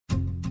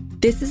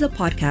This is a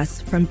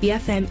podcast from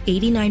BFM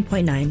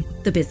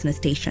 89.9, the business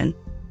station.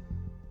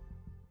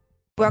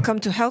 Welcome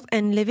to Health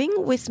and Living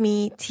with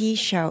me, T.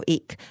 Xiao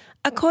Ik.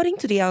 According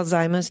to the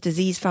Alzheimer's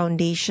Disease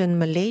Foundation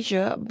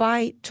Malaysia,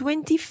 by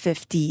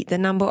 2050, the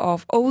number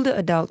of older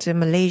adults in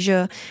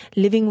Malaysia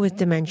living with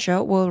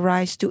dementia will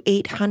rise to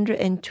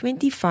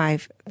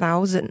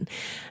 825,000.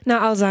 Now,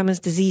 Alzheimer's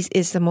disease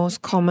is the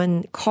most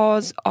common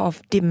cause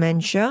of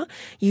dementia,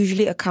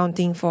 usually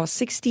accounting for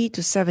 60 to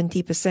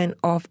 70%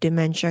 of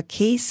dementia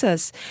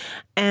cases.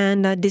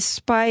 And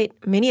despite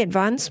many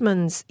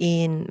advancements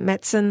in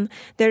medicine,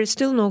 there is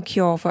still no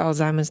cure for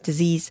Alzheimer's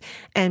disease,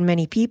 and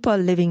many people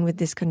living with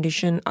this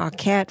condition are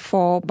cared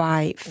for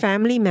by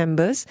family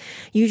members,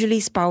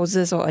 usually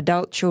spouses or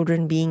adult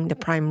children being the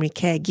primary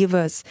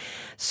caregivers.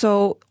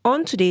 So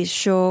on today's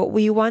show,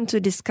 we want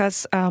to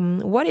discuss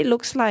what it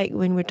looks like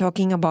when we're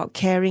talking about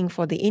caring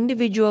for the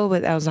individual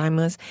with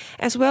Alzheimer's,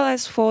 as well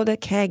as for the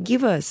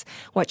caregivers.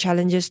 What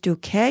challenges do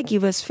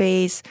caregivers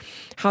face?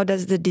 How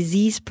does the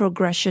disease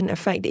progression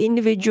affect the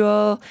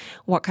individual?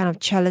 What kind of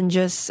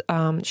challenges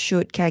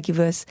should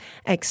caregivers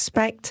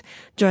expect?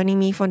 Joining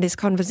me for this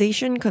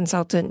conversation,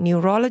 consultant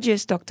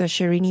neurologist Dr.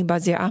 Sherini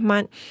Bazir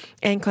Ahmad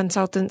and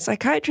consultant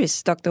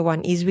psychiatrist Dr.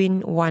 Wan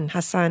Izwin Wan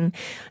Hassan.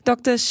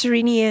 Dr.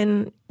 Sherini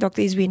and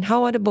Dr. Izwin,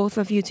 how are the both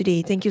of you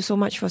today? Thank you so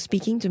much for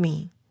speaking to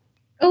me.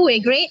 Oh,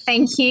 we're great.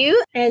 Thank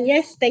you. And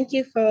yes, thank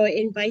you for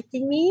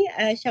inviting me,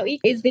 Xiao.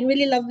 It's been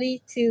really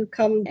lovely to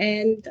come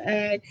and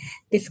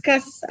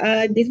discuss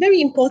this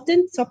very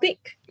important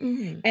topic.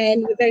 Mm-hmm.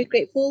 And we're very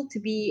grateful to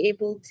be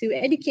able to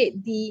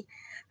educate the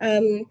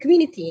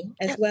community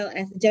as well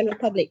as the general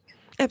public.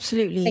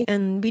 Absolutely.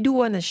 And we do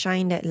want to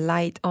shine that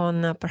light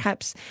on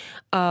perhaps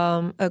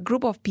a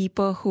group of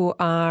people who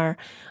are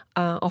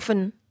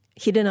often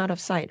hidden out of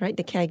sight, right?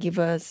 The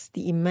caregivers,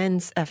 the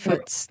immense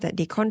efforts that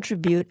they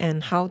contribute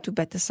and how to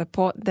better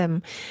support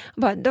them.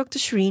 But Dr.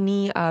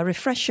 Sherini,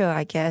 refresher,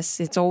 I guess,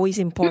 it's always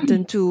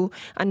important to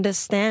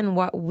understand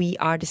what we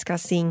are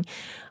discussing.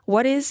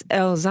 What is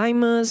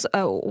Alzheimer's?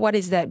 What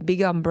is that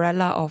big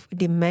umbrella of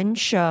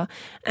dementia?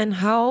 And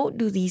how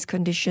do these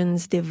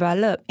conditions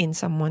develop in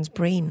someone's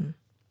brain?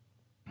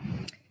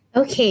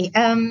 Okay,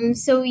 a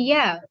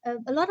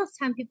lot of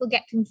time people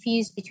get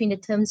confused between the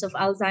terms of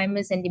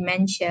Alzheimer's and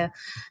dementia,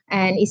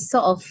 and it's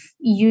sort of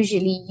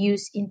usually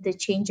used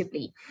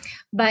interchangeably.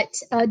 But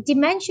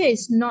dementia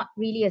is not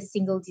really a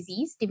single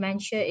disease.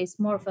 Dementia is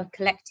more of a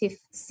collective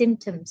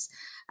symptoms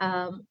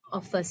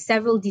of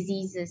several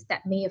diseases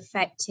that may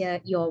affect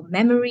your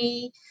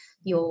memory,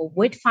 your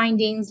word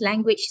findings,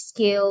 language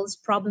skills,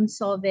 problem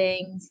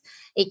solving.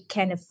 It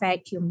can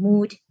affect your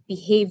mood,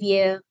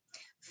 behavior,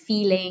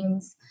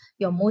 feelings,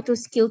 your motor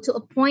skill, to a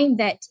point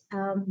that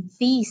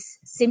these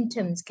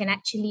symptoms can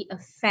actually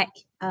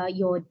affect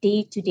your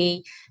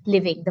day-to-day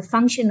living, the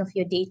function of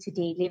your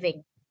day-to-day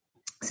living.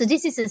 So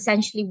this is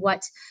essentially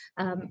what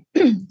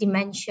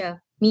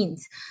dementia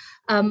means.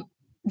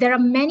 There are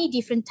many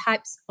different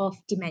types of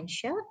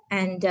dementia,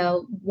 and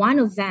one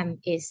of them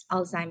is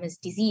Alzheimer's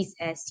disease,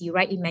 as you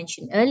rightly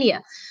mentioned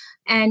earlier.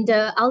 And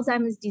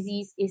Alzheimer's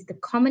disease is the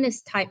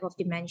commonest type of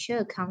dementia,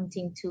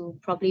 accounting to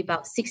probably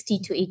about 60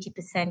 to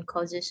 80%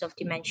 causes of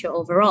dementia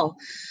overall.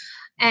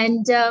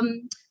 And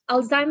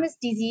Alzheimer's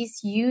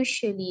disease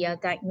usually are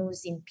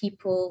diagnosed in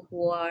people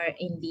who are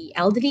in the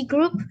elderly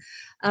group,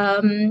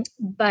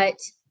 but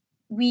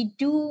we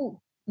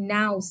do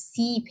now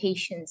see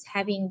patients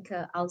having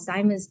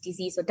Alzheimer's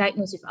disease or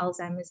diagnosed with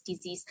Alzheimer's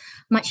disease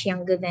much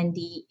younger than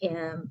the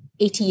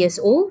 80 years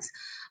old.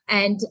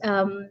 And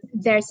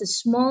there's a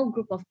small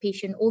group of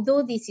patients,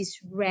 although this is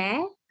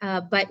rare,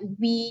 but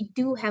we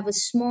do have a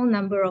small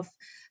number of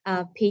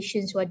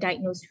patients who are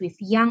diagnosed with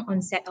young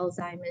onset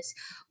Alzheimer's,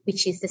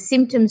 which is the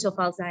symptoms of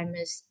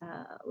Alzheimer's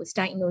was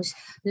diagnosed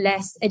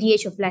at the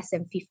age of less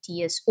than 50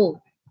 years old.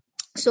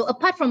 So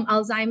apart from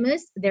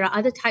Alzheimer's, there are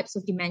other types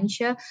of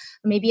dementia.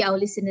 Maybe our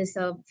listeners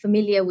are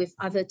familiar with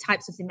other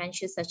types of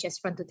dementia, such as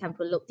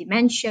frontotemporal lobe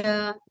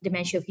dementia,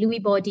 dementia of Lewy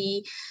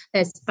body,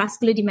 there's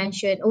vascular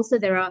dementia, and also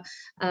there are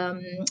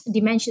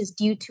dementias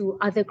due to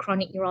other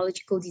chronic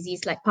neurological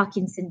disease like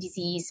Parkinson's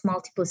disease,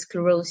 multiple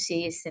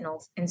sclerosis,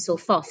 and so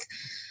forth.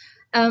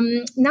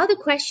 Now the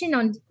question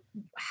on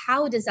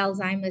how does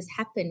Alzheimer's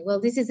happen? Well,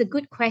 this is a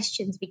good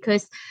question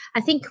because I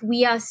think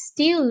we are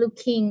still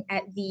looking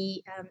at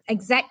the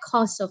exact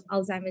cause of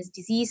Alzheimer's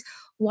disease,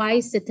 why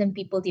certain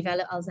people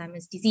develop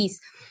Alzheimer's disease.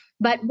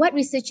 But what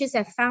researchers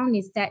have found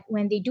is that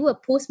when they do a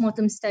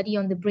post-mortem study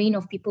on the brain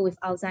of people with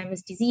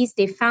Alzheimer's disease,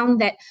 they found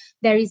that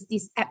there is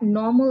this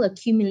abnormal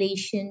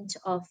accumulation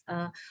of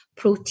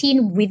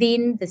protein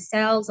within the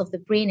cells of the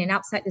brain and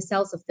outside the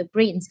cells of the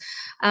brains.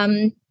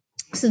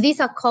 So these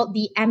are called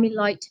the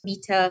amyloid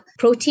beta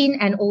protein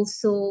and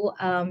also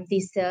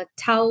these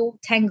tau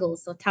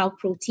tangles or tau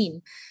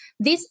protein.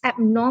 These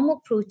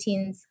abnormal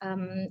proteins,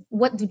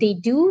 what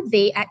do?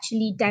 They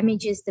actually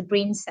damages the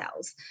brain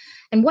cells.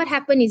 And what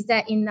happens is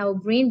that in our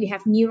brain, we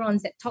have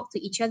neurons that talk to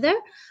each other.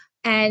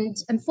 And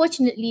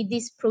unfortunately,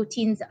 these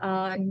proteins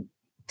are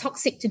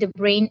toxic to the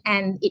brain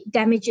and it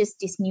damages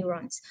these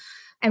neurons.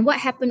 And what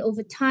happened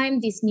over time,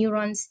 these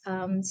neurons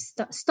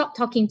stop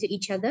talking to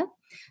each other,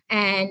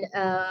 and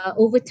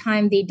over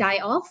time they die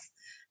off.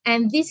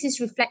 And this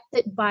is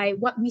reflected by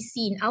what we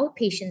see in our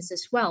patients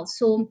as well.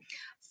 So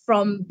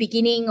from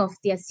beginning of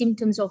their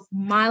symptoms of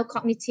mild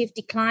cognitive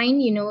decline,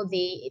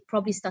 they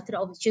probably started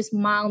off with just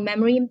mild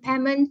memory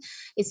impairment.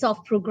 It sort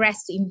of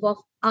progressed to involve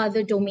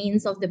other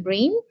domains of the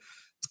brain.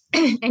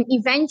 And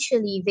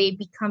eventually they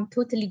become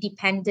totally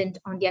dependent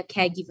on their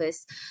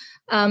caregivers.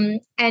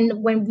 And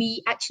when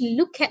we actually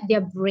look at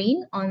their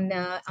brain on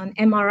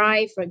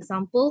MRI, for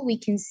example, we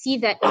can see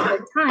that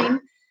over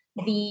time,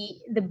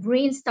 the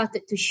brain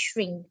started to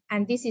shrink,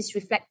 and this is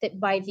reflected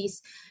by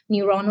these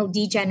neuronal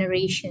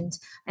degenerations.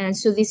 And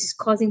so this is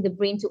causing the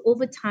brain to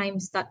over time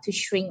start to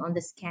shrink on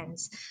the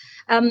scans.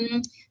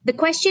 The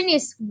question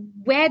is,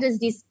 where does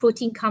this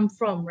protein come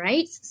from,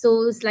 right?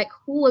 So it's like,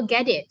 who will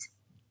get it?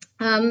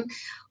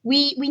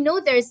 We know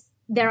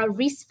there are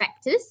risk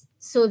factors.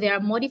 So there are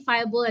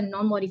modifiable and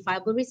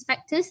non-modifiable risk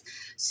factors.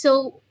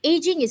 So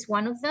aging is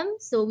one of them.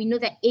 So we know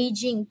that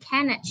aging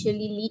can actually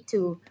lead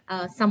to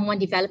someone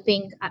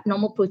developing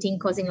abnormal protein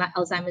causing like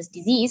Alzheimer's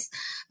disease.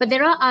 But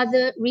there are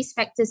other risk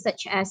factors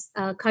such as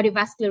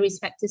cardiovascular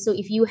risk factors. So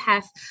if you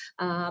have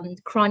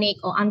chronic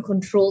or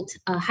uncontrolled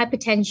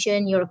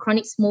hypertension, you're a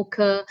chronic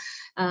smoker,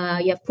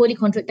 you have poorly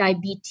controlled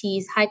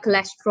diabetes, high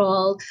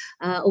cholesterol,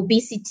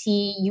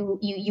 obesity, you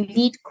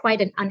lead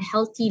quite an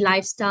unhealthy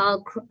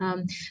lifestyle.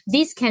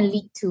 This can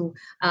lead to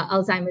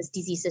Alzheimer's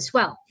disease as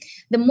well.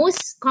 The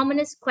most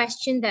commonest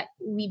question that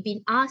we've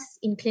been asked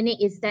in clinic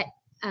is that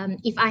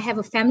if I have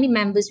a family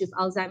members with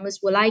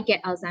Alzheimer's, will I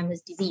get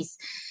Alzheimer's disease?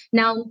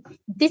 Now,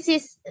 this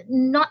is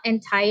not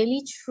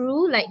entirely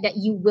true, like that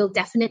you will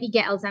definitely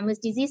get Alzheimer's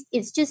disease.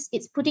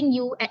 It's putting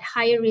you at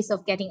higher risk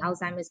of getting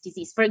Alzheimer's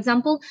disease. For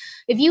example,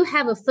 if you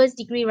have a first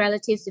degree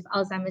relatives with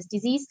Alzheimer's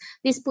disease,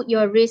 this put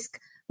your risk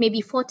maybe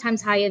 4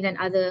 times higher than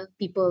other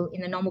people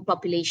in the normal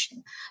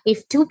population.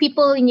 If 2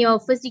 people in your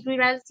first degree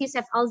relatives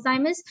have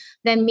Alzheimer's,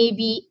 then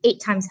maybe 8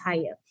 times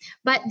higher.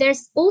 But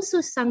there's also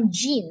some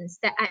genes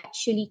that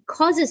actually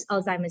causes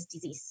Alzheimer's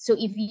disease. So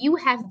if you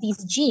have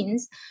these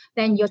genes,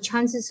 then your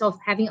chances of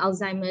having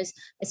Alzheimer's,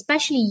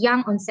 especially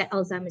young onset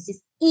Alzheimer's,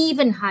 is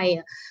even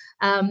higher.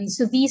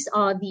 So these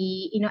are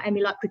the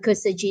amyloid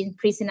precursor gene,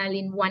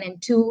 presenilin 1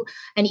 and 2.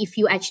 And if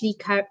you actually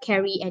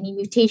carry any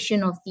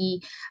mutation of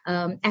the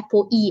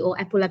ApoE or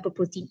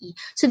apolipoprotein E.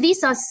 So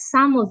these are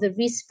some of the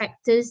risk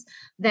factors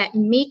that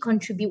may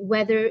contribute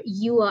whether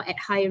you are at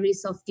higher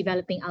risk of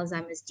developing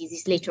Alzheimer's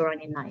disease later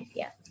on in life.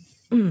 Yeah.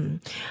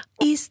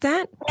 Is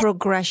that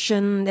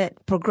progression,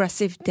 that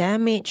progressive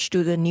damage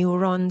to the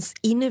neurons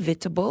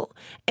inevitable?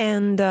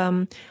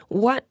 And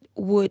what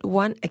would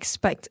one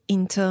expect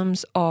in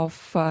terms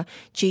of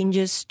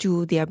changes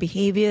to their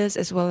behaviors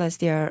as well as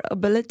their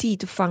ability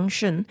to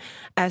function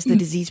as the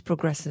disease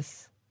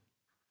progresses?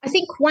 I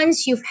think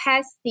once you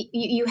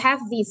have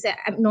these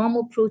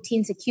abnormal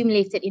proteins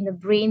accumulated in the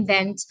brain,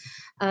 then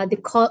the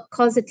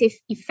causative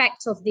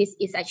effect of this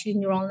is actually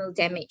neuronal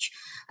damage.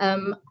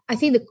 I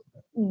think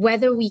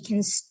whether we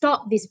can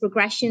stop this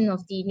progression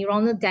of the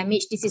neuronal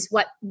damage, this is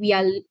what we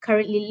are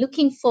currently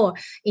looking for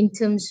in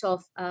terms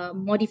of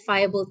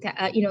modifiable,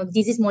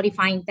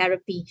 disease-modifying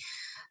therapy.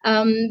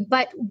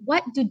 But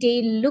what do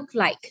they look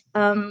like?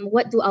 How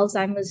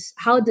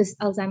does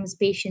Alzheimer's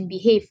patient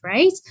behave,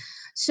 right?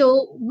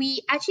 So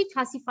we actually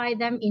classify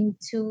them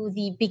into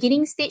the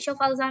beginning stage of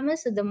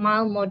Alzheimer's, so the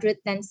mild, moderate,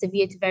 then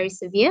severe to very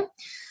severe.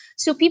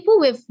 So people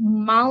with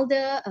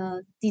milder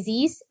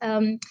disease,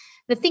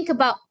 the thing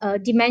about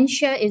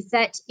dementia is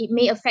that it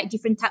may affect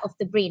different type of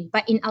the brain.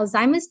 But in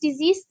Alzheimer's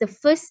disease, the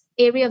first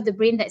area of the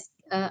brain that's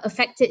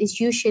affected is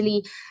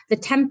usually the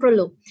temporal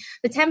lobe.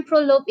 The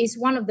temporal lobe is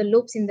one of the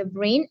lobes in the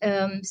brain,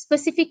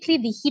 specifically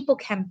the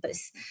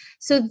hippocampus.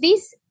 So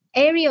this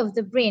area of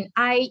the brain,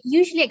 I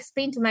usually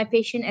explain to my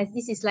patient as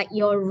this is like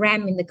your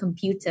RAM in the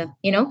computer,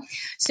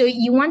 So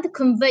you want to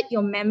convert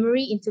your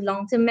memory into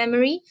long-term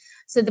memory.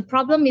 So the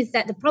problem is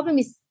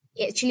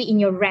actually in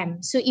your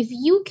RAM. So if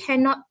you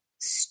cannot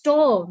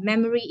store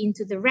memory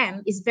into the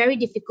RAM, it's very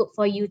difficult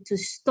for you to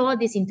store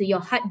this into your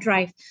hard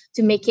drive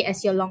to make it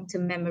as your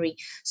long-term memory.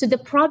 So the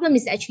problem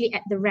is actually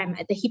at the RAM,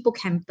 at the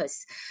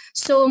hippocampus.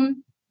 So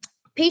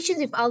patients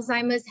with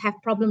Alzheimer's have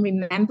problem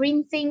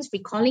remembering things,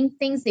 recalling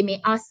things. They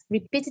may ask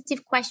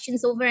repetitive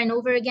questions over and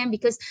over again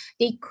because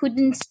they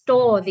couldn't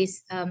store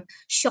this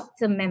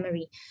short-term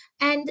memory.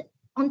 And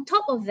on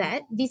top of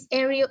that, this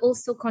area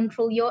also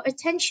control your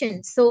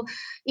attention. So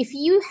if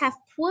you have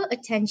poor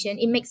attention,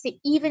 it makes it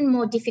even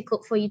more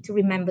difficult for you to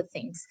remember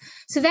things.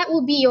 So that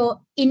will be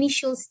your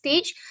initial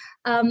stage.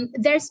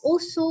 There's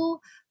also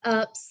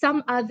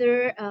some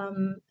other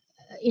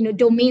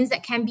domains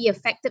that can be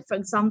affected. For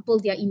example,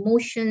 their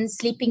emotions,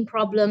 sleeping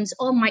problems,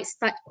 all might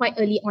start quite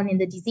early on in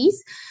the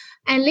disease.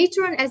 And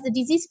later on, as the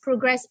disease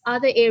progresses,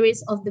 other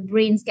areas of the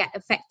brains get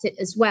affected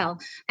as well.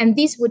 And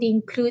this would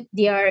include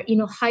their,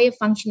 higher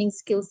functioning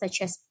skills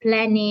such as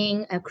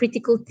planning,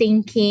 critical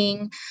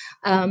thinking,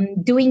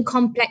 doing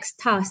complex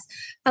tasks.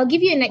 I'll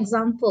give you an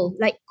example,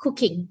 like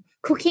cooking.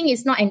 cooking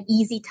is not an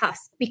easy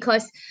task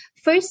because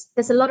first,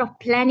 there's a lot of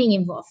planning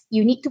involved.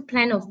 You need to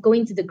plan of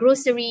going to the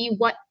grocery,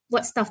 what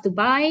stuff to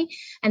buy,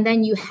 and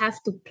then you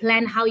have to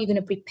plan how you're going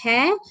to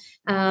prepare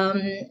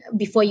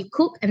before you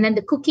cook, and then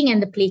the cooking and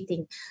the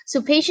plating.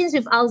 So patients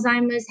with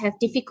Alzheimer's have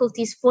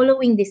difficulties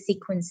following these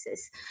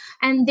sequences,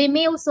 and they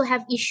may also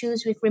have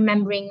issues with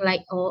remembering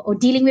or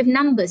dealing with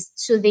numbers.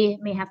 So they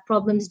may have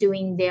problems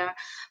doing their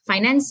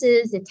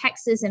finances, their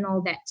taxes, and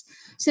all that.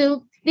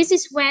 So this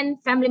is when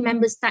family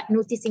members start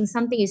noticing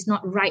something is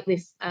not right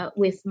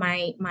with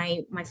my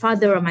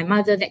father or my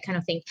mother, that kind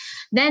of thing.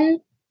 Then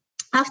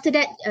after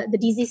that, the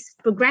disease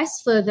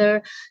progress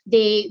further.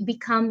 They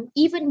become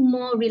even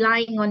more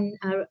relying on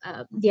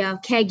their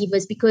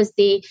caregivers because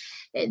they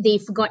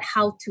forgot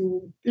how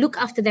to look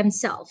after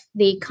themselves.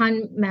 They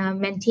can't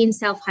maintain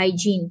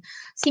self-hygiene.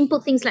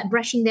 Simple things like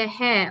brushing their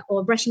hair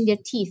or brushing their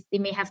teeth, they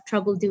may have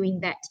trouble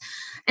doing that.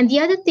 And the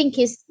other thing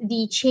is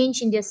the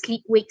change in their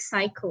sleep-wake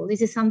cycle.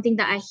 This is something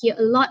that I hear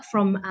a lot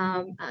from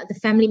the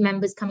family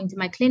members coming to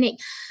my clinic.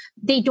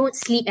 They don't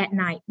sleep at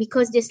night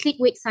because their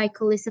sleep-wake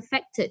cycle is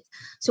affected.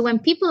 So when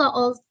people are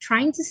all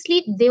trying to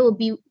sleep, they will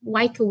be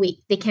wide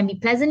awake. They can be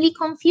pleasantly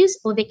confused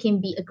or they can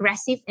be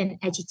aggressive and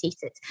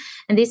agitated.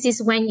 And this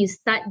is when you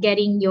start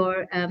getting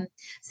your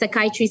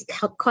psychiatrist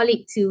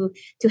colleague to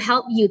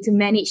help you to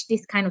manage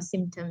this kind of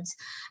symptoms.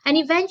 And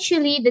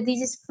eventually, the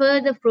disease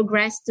further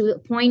progressed to a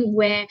point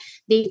where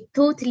they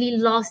totally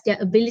lost their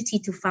ability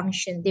to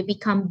function. They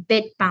become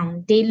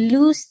bedbound. They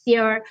lose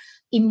their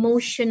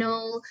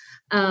emotional,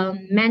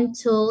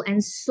 mental,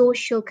 and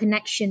social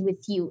connection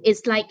with you.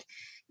 It's like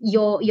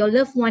your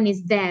loved one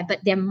is there, but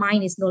their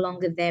mind is no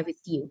longer there with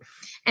you.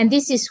 And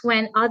this is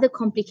when other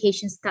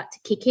complications start to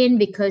kick in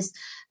because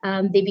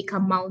they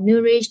become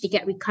malnourished, they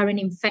get recurrent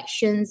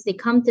infections, they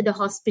come to the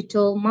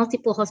hospital,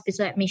 multiple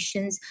hospital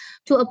admissions,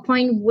 to a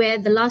point where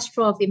the last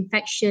straw of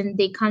infection,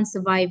 they can't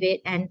survive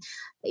it and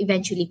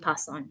eventually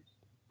pass on.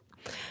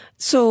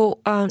 So,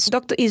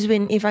 Dr.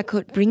 Izwin, if I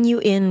could bring you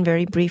in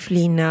very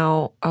briefly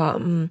now,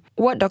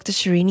 what Dr.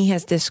 Shirini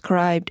has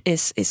described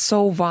is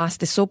so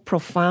vast, is so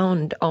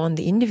profound on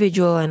the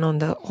individual and on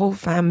the whole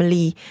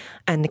family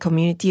and the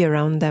community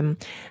around them.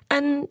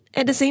 And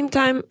at the same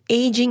time,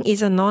 aging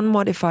is a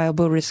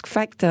non-modifiable risk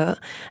factor,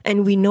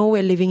 and we know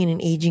we're living in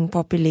an aging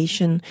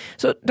population.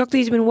 So, Dr.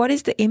 Izwin, what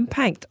is the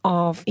impact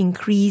of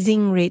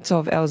increasing rates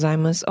of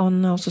Alzheimer's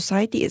on our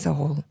society as a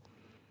whole?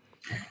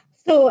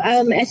 So,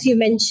 as you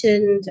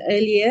mentioned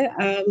earlier,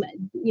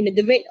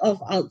 the rate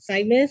of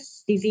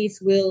Alzheimer's disease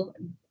will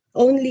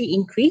only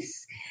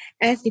increase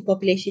as the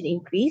population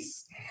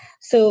increase.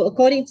 So,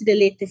 according to the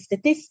latest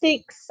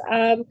statistics,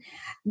 in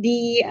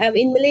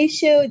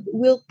Malaysia,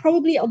 we'll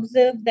probably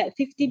observe that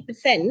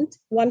 15%,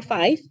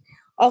 1/5,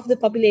 of the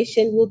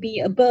population will be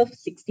above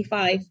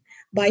 65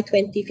 by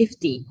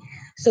 2050.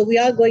 So, we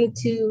are going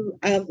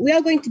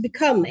to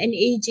become an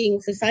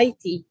aging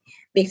society,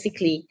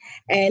 basically.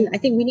 And I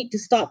think we need to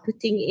start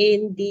putting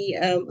in the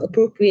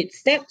appropriate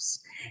steps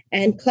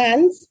and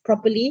plans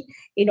properly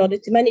in order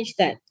to manage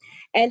that.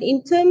 And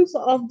in terms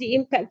of the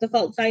impact of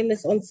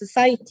Alzheimer's on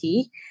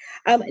society,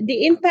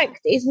 the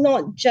impact is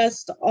not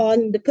just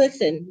on the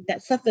person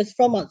that suffers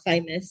from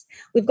Alzheimer's.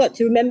 We've got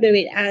to remember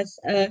it as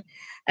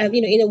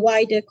in a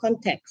wider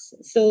context.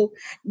 So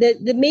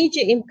the major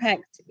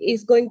impact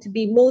is going to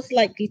be most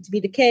likely to be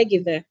the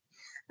caregiver.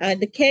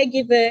 The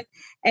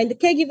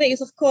caregiver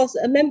is, of course,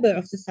 a member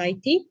of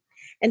society,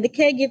 and the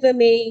caregiver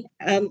may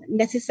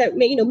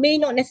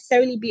not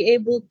necessarily be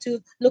able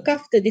to look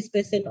after this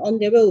person on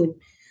their own.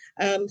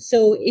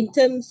 So, in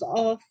terms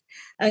of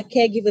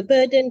caregiver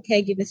burden,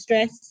 caregiver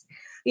stress,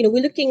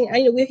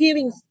 we're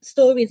hearing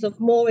stories of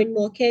more and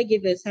more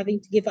caregivers having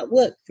to give up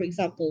work, for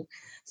example.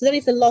 So there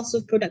is a loss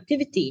of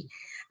productivity.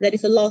 There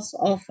is a loss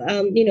of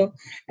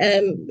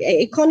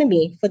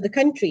economy for the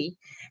country,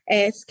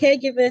 as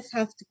caregivers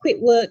have to quit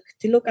work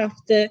to look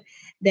after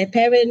their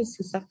parents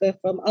who suffer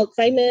from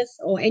Alzheimer's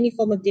or any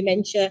form of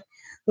dementia,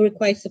 who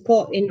require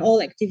support in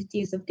all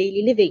activities of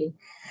daily living.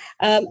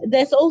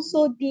 There's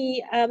also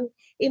the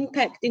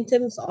impact in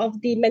terms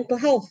of the mental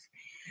health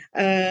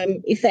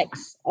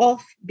effects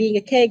of being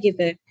a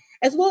caregiver,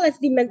 as well as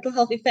the mental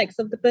health effects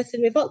of the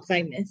person with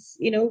Alzheimer's.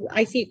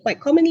 I see it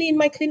quite commonly in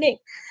my clinic.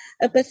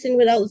 A person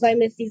with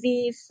Alzheimer's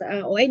disease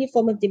or any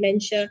form of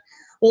dementia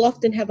will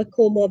often have a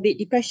comorbid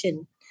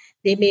depression.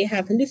 They may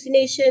have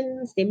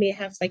hallucinations, they may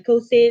have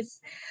psychosis,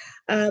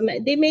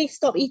 they may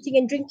stop eating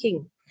and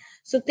drinking.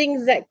 So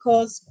things that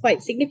cause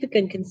quite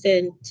significant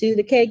concern to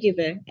the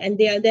caregiver. And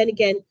they are then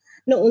again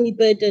not only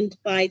burdened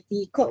by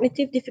the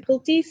cognitive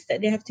difficulties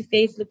that they have to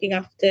face looking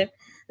after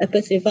a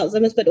person with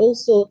Alzheimer's, but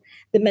also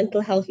the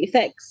mental health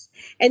effects.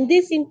 And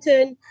this in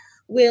turn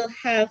will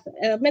have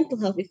a mental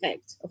health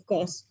effect, of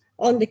course,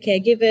 on the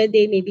caregiver.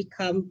 They may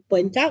become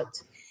burnt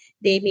out,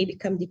 they may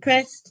become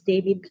depressed,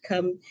 they may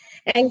become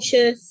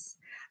anxious,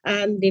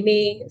 they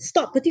may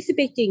stop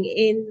participating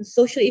in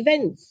social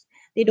events.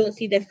 They don't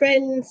see their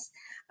friends,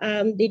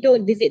 they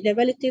don't visit their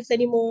relatives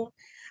anymore.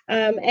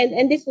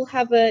 And this will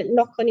have a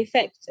knock-on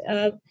effect,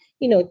 to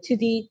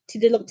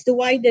the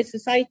wider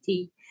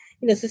society.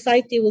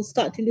 society will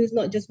start to lose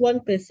not just one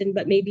person,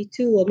 but maybe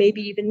two or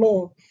maybe even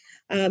more,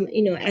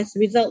 as a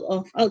result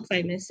of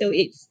Alzheimer's. So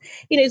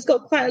it's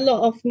got quite a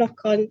lot of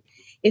knock-on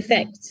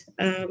effect,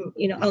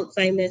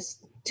 Alzheimer's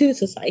to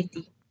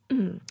society.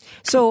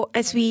 So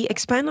as we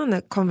expand on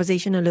the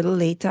conversation a little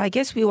later, I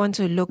guess we want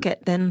to look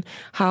at then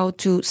how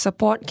to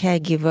support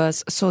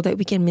caregivers so that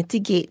we can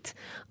mitigate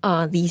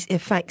these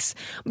effects.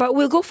 But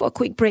we'll go for a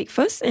quick break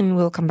first, and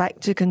we'll come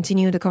back to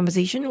continue the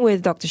conversation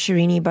with Dr.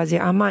 Shirini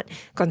Bazir Ahmad,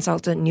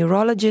 consultant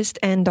neurologist,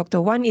 and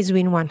Dr. Wan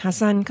Izwin Wan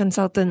Hassan,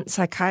 consultant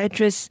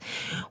psychiatrist.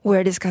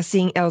 We're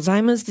discussing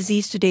Alzheimer's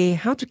disease today,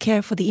 how to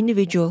care for the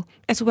individual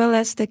as well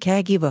as the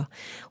caregiver.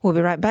 We'll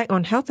be right back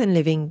on Health and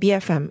Living,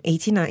 BFM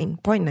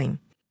 89.9.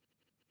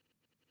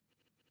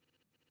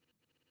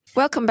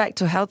 Welcome back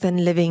to Health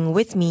and Living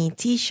with me,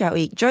 T.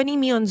 Shawiq.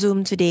 Joining me on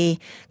Zoom today,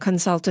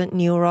 consultant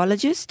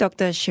neurologist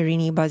Dr.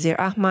 Shirini Bazir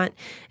Ahmad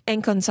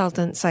and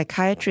consultant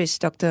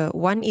psychiatrist Dr.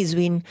 Wan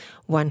Izwin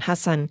Wan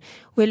Hassan.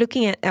 We're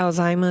looking at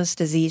Alzheimer's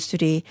disease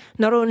today,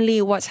 not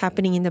only what's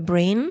happening in the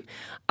brain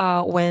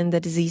when the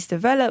disease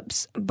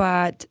develops,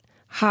 but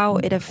how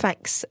it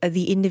affects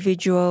the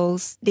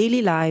individual's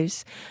daily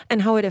lives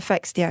and how it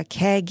affects their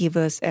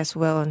caregivers as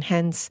well. And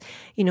hence,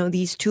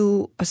 these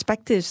two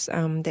perspectives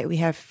that we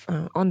have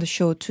on the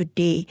show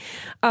today.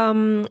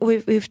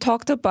 We've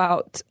talked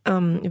about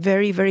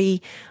very,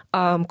 very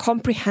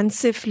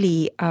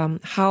comprehensively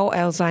how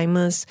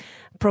Alzheimer's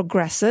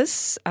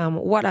progresses,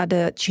 what are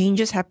the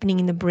changes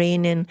happening in the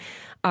brain, and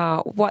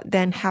what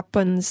then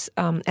happens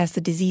as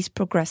the disease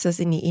progresses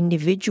in the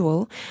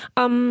individual.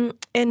 And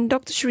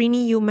Dr.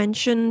 Shirini, you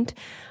mentioned,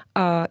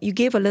 you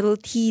gave a little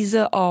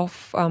teaser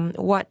of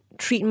what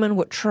treatment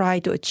would try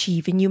to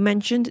achieve, and you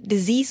mentioned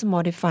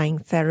disease-modifying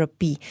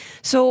therapy.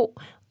 So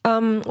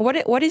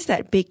what is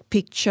that big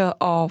picture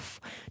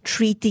of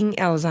treating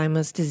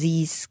Alzheimer's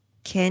disease?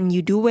 Can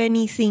you do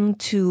anything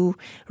to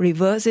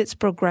reverse its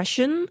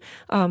progression?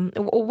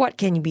 What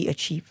can be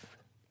achieved?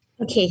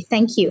 Okay,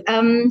 thank you.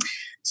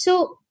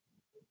 So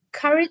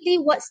currently,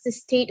 what's the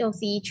state of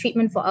the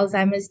treatment for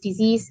Alzheimer's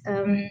disease?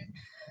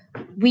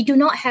 We do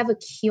not have a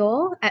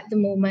cure at the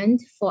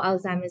moment for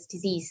Alzheimer's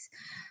disease.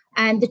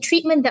 And the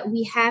treatment that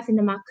we have in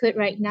the market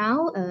right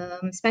now,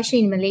 especially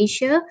in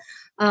Malaysia,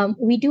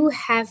 we do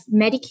have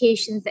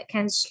medications that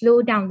can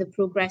slow down the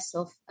progress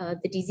of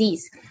the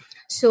disease.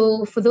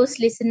 So for those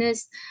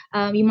listeners,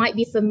 you might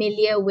be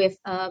familiar with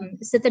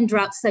certain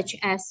drugs such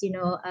as,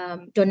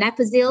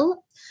 donepezil.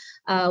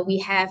 We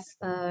have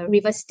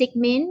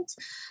rivastigmine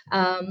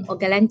or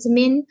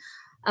galantamine.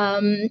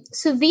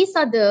 So these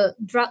are the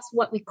drugs,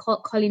 what we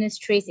call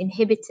cholinesterase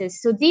inhibitors.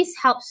 So this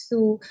helps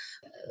to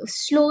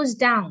slows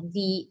down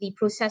the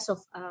process of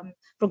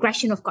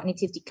progression of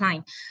cognitive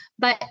decline.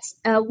 But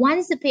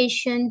once the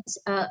patient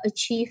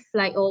achieve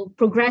or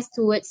progress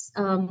towards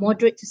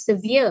moderate to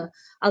severe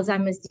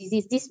Alzheimer's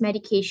disease, these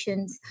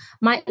medications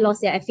might lose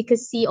their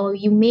efficacy, or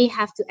you may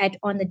have to add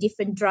on a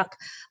different drug.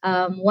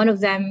 One of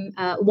them,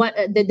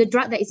 the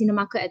drug that is in the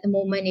market at the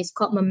moment is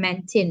called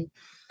Memantine.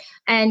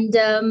 And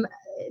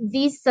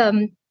these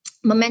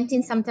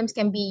Memantine sometimes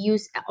can be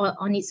used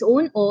on its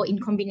own or in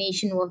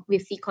combination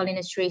with the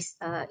cholinesterase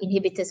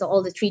inhibitors, or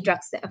all the three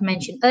drugs that I've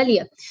mentioned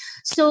earlier.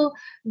 So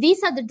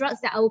these are the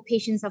drugs that our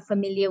patients are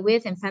familiar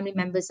with and family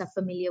members are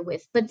familiar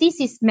with. But this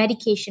is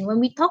medication. When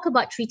we talk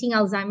about treating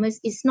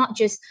Alzheimer's, it's not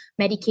just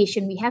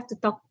medication. We have to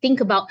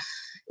think about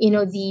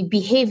the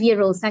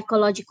behavioral,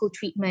 psychological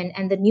treatment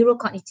and the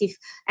neurocognitive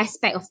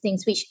aspect of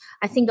things, which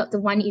I think Dr.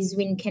 Wan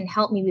Izwin can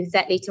help me with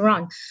that later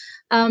on.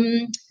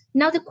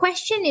 Now, the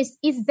question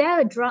is there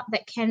a drug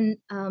that can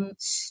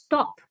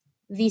stop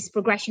this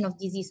progression of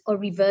disease or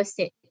reverse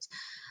it?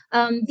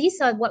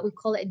 These are what we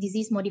call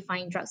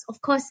disease-modifying drugs.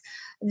 Of course,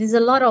 there's a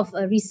lot of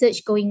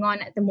research going on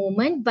at the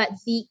moment, but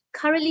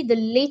currently the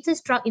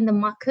latest drug in the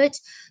market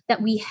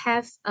that we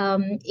have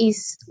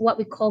is what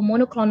we call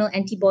monoclonal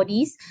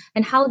antibodies.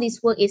 And how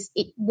this works is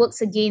it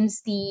works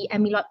against the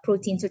amyloid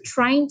protein, so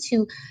trying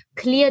to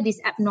clear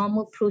these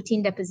abnormal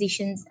protein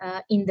depositions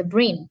in the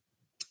brain.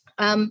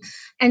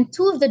 And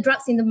two of the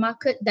drugs in the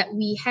market that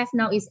we have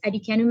now is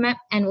aducanumab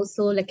and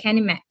also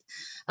lecanemab.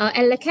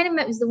 And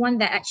lecanemab is the one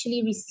that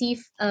actually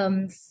received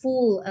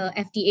full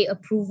FDA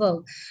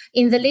approval.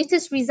 In the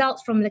latest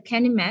results from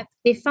lecanemab,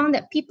 they found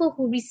that people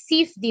who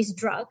received this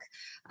drug,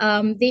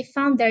 they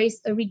found there is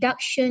a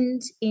reduction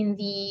in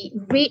the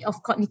rate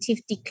of cognitive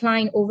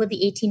decline over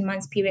the 18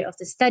 months period of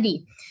the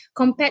study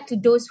compared to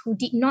those who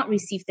did not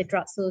receive the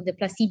drug, so the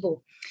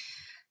placebo.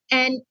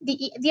 And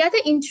the other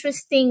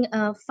interesting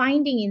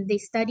finding in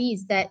this study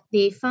is that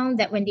they found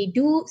that when they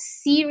do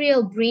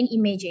serial brain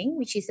imaging,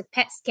 which is a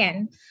PET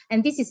scan,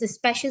 and this is a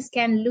special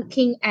scan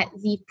looking at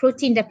the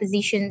protein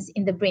depositions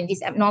in the brain,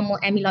 this abnormal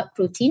amyloid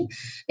protein,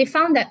 they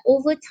found that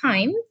over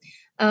time,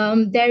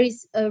 there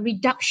is a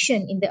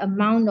reduction in the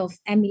amount of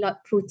amyloid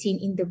protein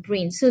in the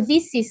brain. So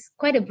this is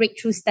quite a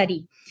breakthrough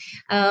study.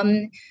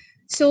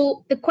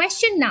 So the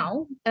question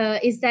now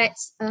is that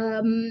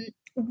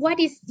what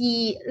is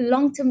the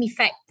long-term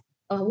effect?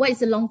 What is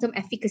the long-term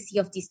efficacy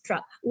of this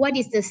drug? What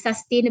is the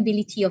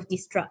sustainability of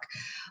this drug?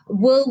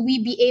 Will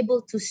we be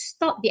able to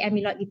stop the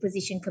amyloid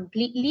deposition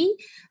completely?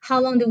 How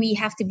long do we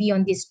have to be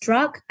on this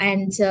drug?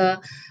 And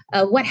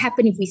what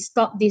happens if we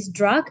stop this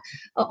drug?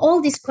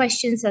 All these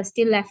questions are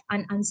still left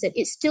unanswered.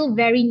 It's still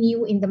very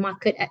new in the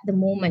market at the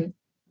moment.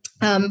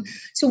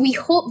 So we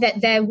hope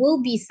that there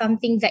will be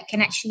something that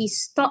can actually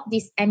stop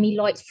this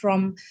amyloid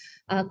from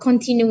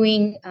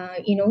continuing,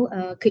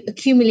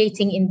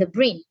 accumulating in the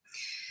brain.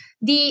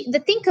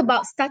 The thing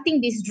about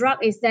starting this drug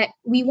is that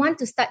we want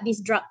to start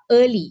this drug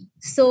early.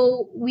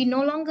 So we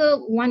no longer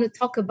want to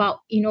talk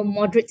about,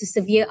 moderate to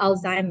severe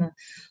Alzheimer.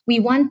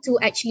 We want to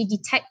actually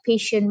detect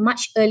patient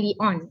much early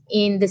on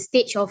in the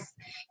stage of,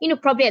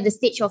 probably at the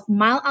stage of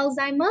mild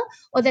Alzheimer,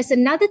 or there's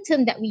another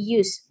term that we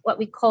use, what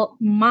we call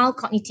mild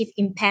cognitive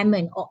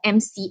impairment, or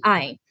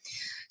MCI.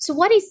 So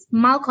what is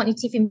mild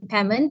cognitive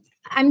impairment?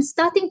 I'm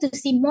starting to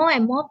see more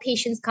and more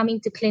patients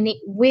coming to clinic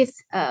with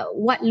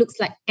what looks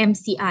like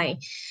MCI.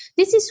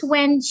 This is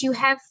when you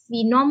have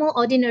the normal,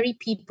 ordinary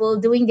people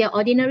doing their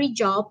ordinary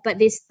job, but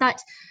they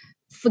start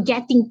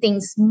forgetting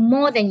things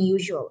more than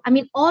usual. I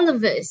mean, all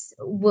of us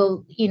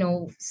will,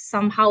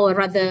 somehow or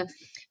rather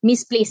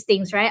misplace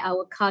things, right?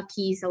 Our car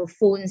keys, our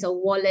phones, our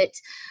wallet.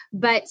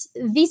 But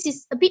this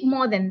is a bit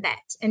more than that.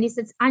 And this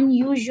is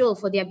unusual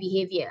for their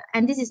behavior.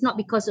 And this is not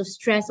because of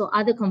stress or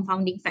other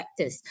confounding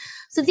factors.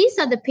 So these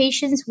are the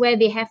patients where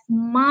they have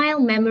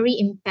mild memory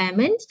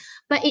impairment,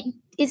 but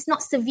it's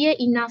not severe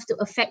enough to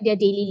affect their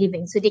daily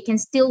living. So they can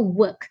still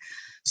work.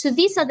 So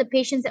these are the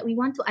patients that we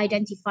want to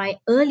identify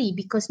early,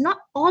 because not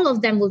all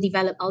of them will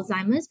develop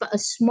Alzheimer's, but a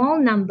small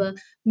number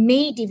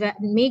may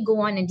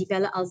go on and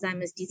develop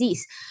Alzheimer's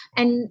disease.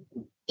 And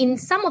in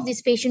some of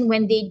these patients,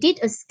 when they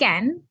did a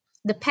scan,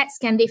 the PET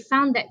scan, they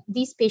found that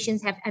these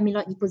patients have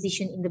amyloid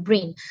deposition in the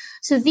brain.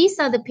 So these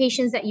are the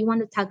patients that you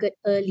want to target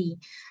early.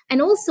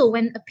 And also,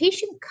 when a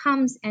patient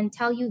comes and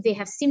tell you they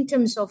have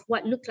symptoms of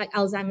what look like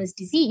Alzheimer's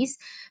disease,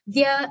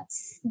 the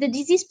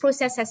disease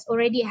process has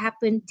already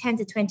happened 10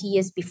 to 20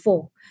 years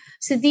before.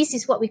 So this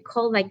is what we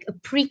call like a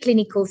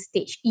preclinical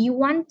stage. You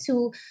want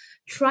to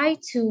try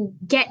to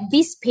get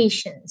these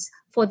patients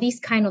for this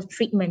kind of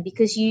treatment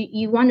because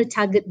you want to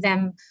target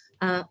them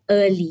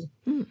early.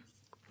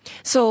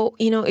 So,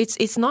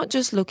 it's not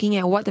just looking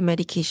at what the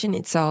medication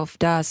itself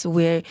does,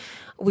 where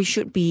we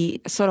should be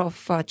sort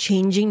of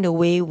changing the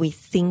way we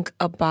think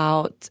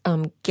about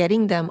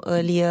getting them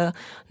earlier,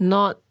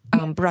 not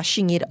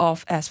brushing it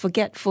off as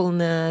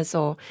forgetfulness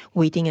or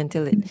waiting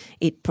until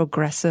it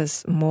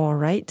progresses more,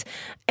 right?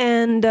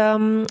 And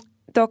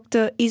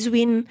Dr.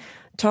 Izwin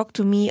talked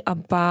to me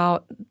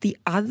about the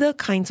other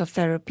kinds of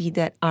therapy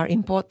that are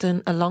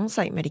important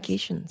alongside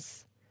medications.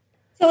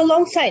 So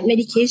alongside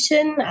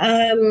medication,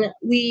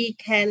 we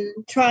can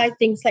try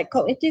things like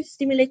cognitive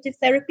stimulative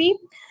therapy.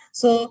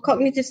 So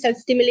cognitive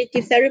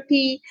stimulative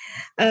therapy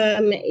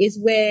is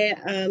where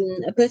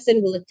a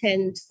person will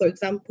attend, for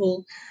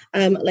example,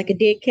 like a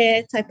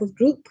daycare type of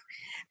group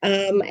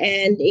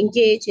and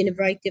engage in a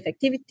variety of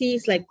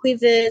activities like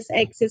quizzes,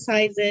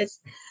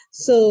 exercises.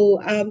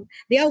 So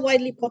they are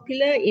widely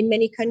popular in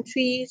many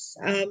countries,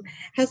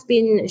 has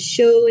been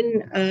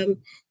shown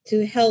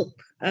to help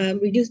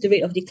reduce the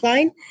rate of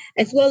decline,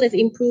 as well as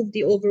improve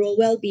the overall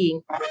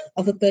well-being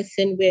of a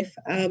person with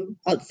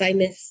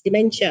Alzheimer's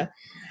dementia.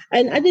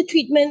 And other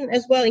treatment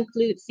as well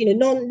includes,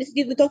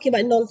 we're talking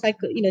about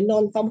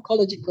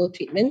non-pharmacological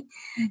treatment,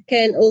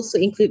 can also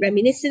include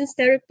reminiscence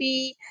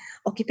therapy,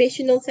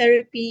 occupational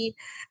therapy.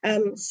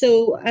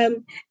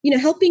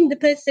 Helping the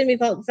person with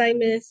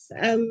Alzheimer's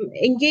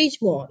engage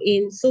more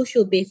in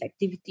social-based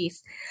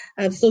activities,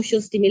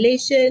 social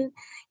stimulation,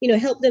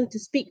 help them to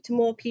speak to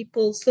more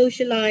people,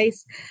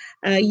 socialize,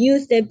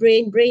 use their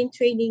brain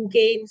training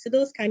games. So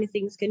those kind of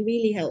things can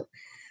really help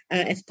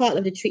as part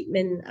of the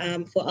treatment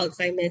for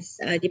Alzheimer's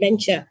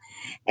dementia.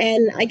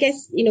 And I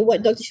guess,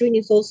 what Dr. Shrin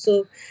is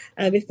also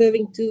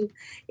referring to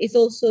is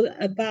also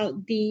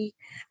about the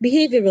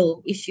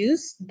behavioral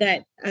issues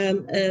that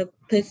a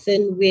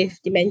person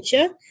with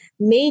dementia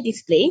may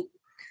display.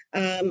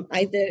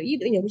 Either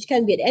which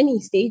can be at any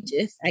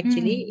stages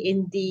actually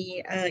in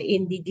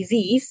the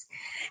disease,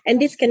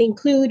 and this can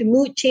include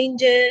mood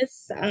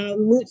changes,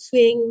 mood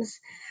swings,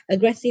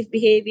 aggressive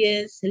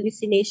behaviors,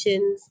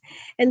 hallucinations,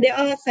 and there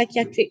are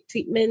psychiatric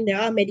treatment. There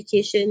are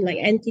medication like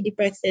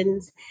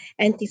antidepressants,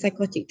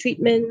 antipsychotic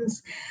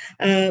treatments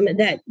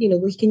that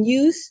we can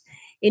use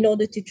in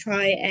order to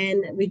try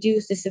and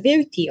reduce the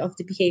severity of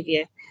the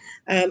behavior,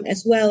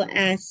 as well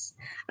as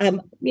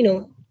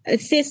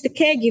assist the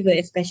caregiver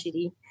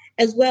especially,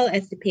 as well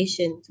as the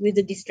patient with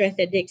the distress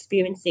that they're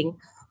experiencing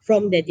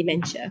from their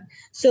dementia.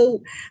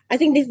 So I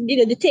think this,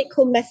 the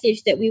take-home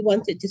message that we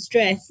wanted to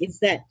stress is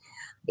that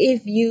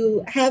if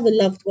you have a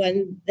loved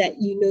one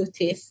that you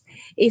notice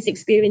is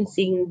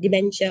experiencing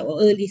dementia or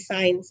early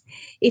signs,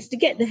 is to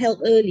get the help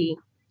early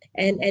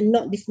and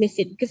not dismiss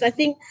it. Because I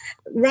think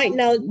right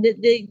now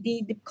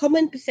the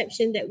common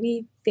perception that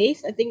we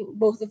face, I think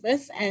both of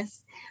us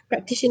as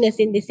practitioners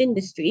in this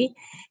industry,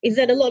 is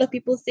that a lot of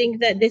people think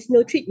that there's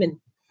no treatment.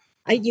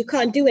 You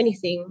can't do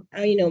anything.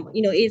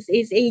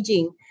 It's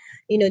aging.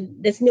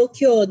 there's no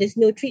cure, there's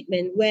no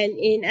treatment, when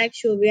in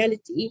actual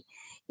reality,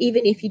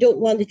 even if you don't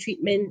want the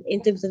treatment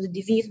in terms of the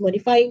disease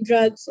modifying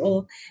drugs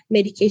or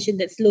medication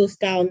that slows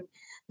down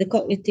the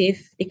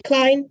cognitive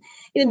decline,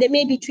 there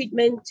may be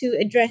treatment to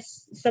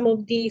address some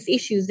of these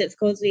issues that's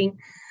causing,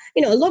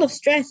 a lot of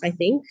stress, I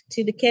think,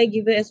 to the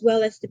caregiver as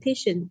well as the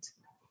patient.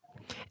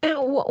 And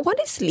what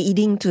is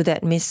leading to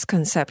that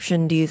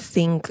misconception, do you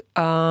think?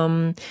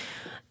 And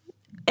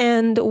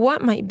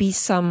what might be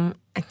some,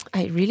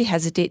 I really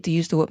hesitate to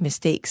use the word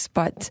mistakes,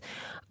 but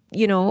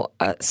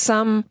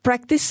some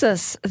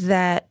practices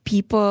that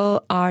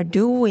people are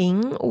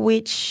doing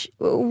which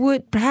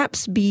would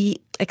perhaps be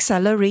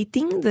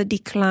accelerating the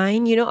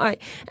decline.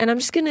 And I'm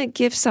just going to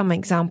give some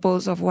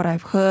examples of what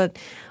I've heard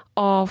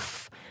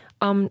of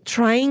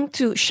trying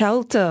to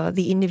shelter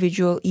the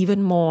individual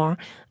even more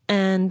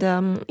and,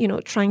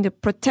 trying to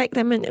protect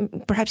them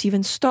and perhaps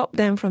even stop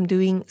them from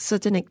doing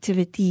certain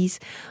activities.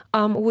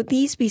 Would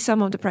these be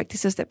some of the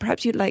practices that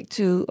perhaps you'd like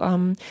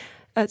to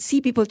see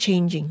people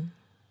changing?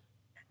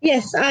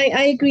 Yes,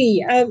 I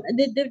agree.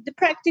 The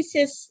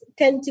practices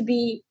tend to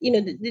be,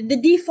 the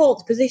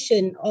default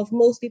position of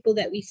most people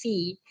that we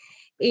see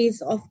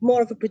is of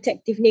more of a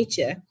protective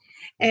nature.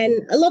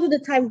 And a lot of the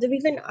time, the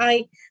reason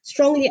I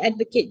strongly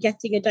advocate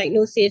getting a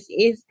diagnosis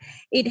is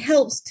it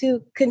helps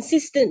to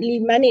consistently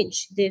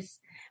manage this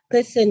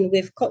person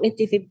with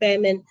cognitive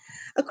impairment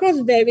across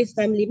various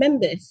family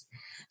members.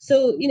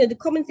 So, the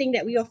common thing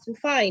that we often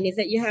find is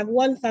that you have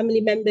one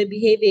family member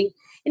behaving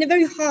in a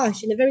very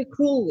harsh, in a very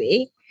cruel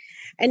way.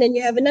 And then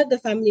you have another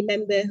family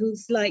member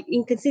who's like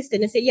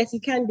inconsistent and say, yes, you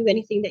can do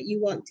anything that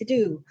you want to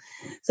do.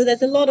 So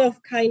there's a lot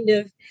of kind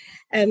of,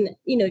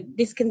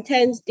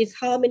 discontent,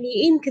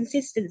 disharmony,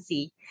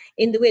 inconsistency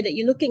in the way that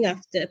you're looking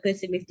after a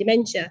person with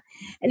dementia.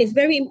 And it's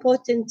very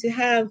important to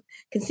have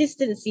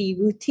consistency,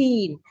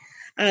 routine,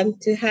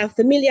 to have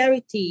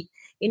familiarity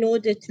in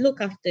order to look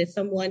after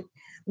someone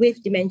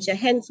with dementia.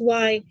 Hence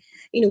why,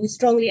 we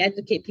strongly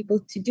advocate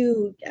people to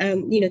do,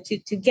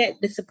 to get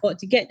the support,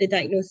 to get the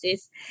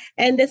diagnosis.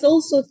 And there's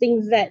also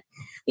things that,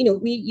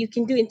 you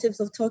can do in terms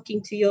of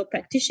talking to your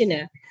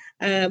practitioner,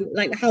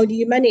 like how do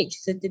you manage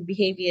certain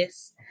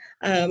behaviors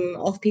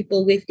of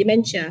people with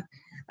dementia.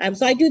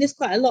 So I do this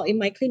quite a lot in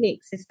my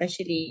clinics,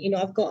 especially,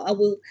 I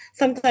will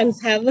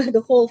sometimes have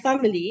the whole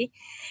family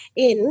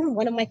in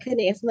one of my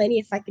clinics, as many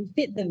as I can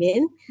fit them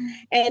in,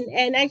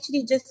 and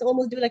actually just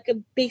almost do like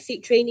a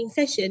basic training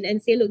session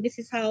and say, look, this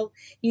is how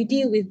you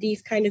deal with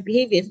these kind of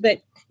behaviors,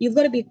 but you've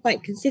got to be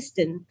quite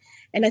consistent.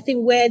 And I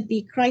think where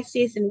the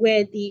crisis and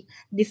where the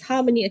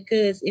disharmony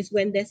occurs is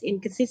when there's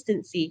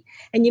inconsistency.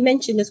 And you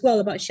mentioned as well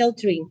about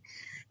sheltering,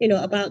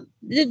 about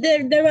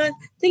there are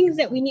things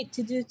that we need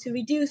to do to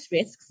reduce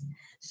risks.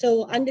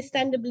 So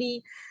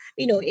understandably,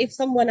 if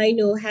someone I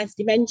know has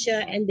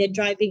dementia and they're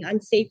driving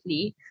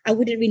unsafely, I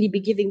wouldn't really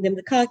be giving them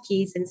the car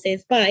keys and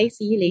says, bye,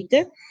 see you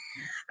later.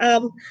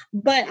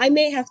 But I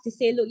may have to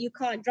say, look, you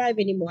can't drive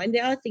anymore. And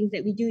there are things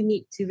that we do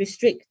need to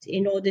restrict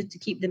in order to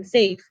keep them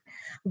safe.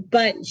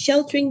 But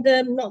sheltering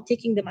them, not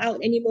taking them out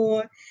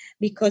anymore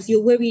because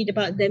you're worried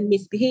about them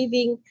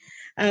misbehaving,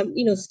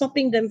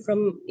 stopping them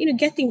from,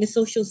 getting the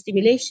social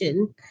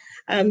stimulation,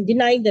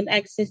 denying them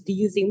access to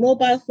using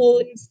mobile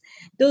phones.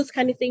 Those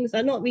kind of things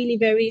are not really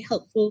very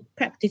helpful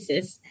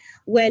practices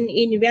when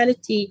in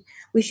reality,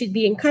 we should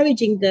be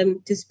encouraging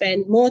them to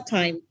spend more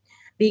time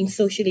being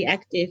socially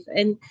active.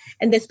 And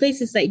there's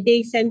places like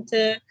day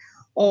center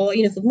or,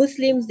 for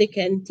Muslims, they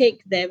can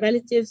take their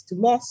relatives to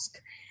mosque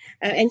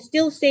and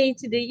still say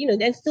to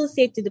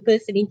the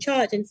person in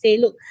charge and say,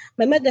 look,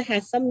 my mother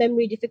has some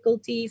memory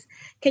difficulties.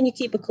 Can you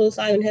keep a close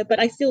eye on her? But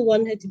I still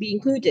want her to be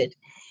included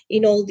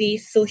in all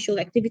these social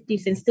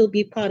activities and still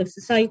be part of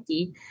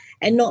society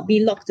and not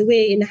be locked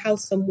away in a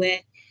house somewhere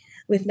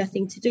with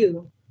nothing to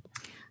do.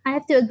 I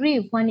have to agree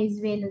with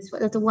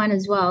the one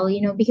as well,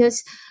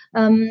 because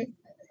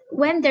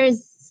when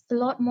there's a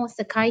lot more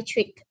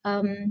psychiatric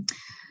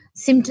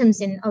symptoms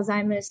in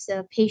Alzheimer's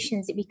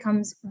patients, it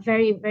becomes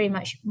very, very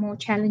much more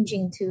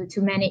challenging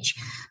to manage.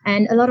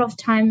 And a lot of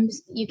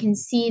times you can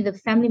see the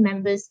family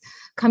members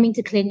coming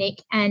to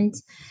clinic and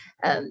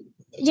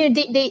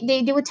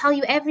they will tell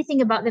you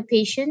everything about the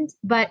patient,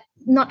 but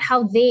not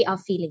how they are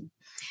feeling.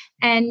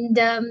 And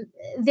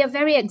they're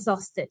very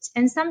exhausted.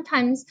 And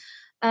sometimes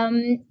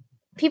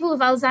people with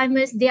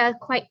Alzheimer's, they are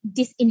quite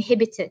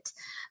disinhibited.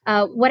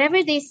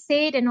 Whatever they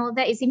said and all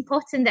that, is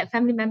important that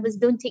family members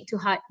don't take to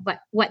heart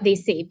what they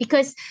say,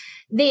 because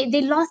they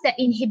lost that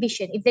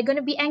inhibition. If they're going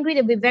to be angry,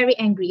 they'll be very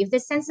angry. If they're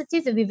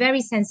sensitive, they'll be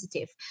very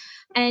sensitive.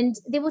 And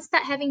they will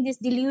start having this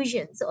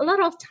delusion. So a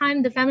lot of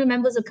time, the family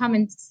members will come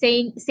and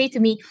say to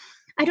me,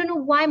 I don't know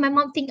why my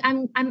mom thinks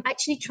I'm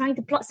actually trying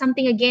to plot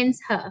something against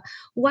her.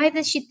 Why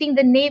does she think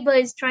the neighbor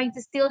is trying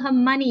to steal her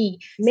money?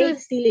 Maid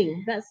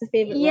stealing, that's the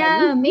favorite one.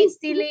 Yeah, maid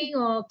stealing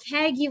or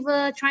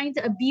caregiver trying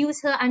to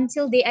abuse her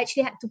until they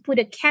actually had to put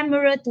a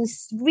camera to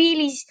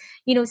really,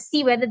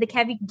 see whether the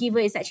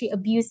caregiver is actually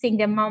abusing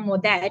their mom or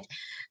dad.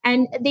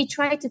 And they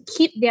try to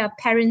keep their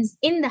parents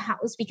in the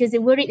house because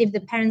they're worried if the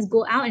parents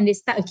go out and they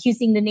start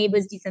accusing the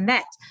neighbors this and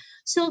that.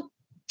 So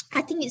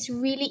I think it's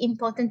really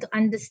important to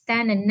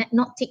understand and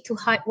not take to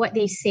heart what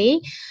they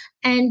say.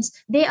 And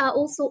they are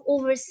also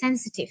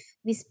oversensitive.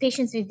 These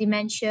patients with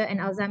dementia and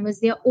Alzheimer's,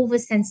 they are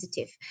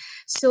oversensitive.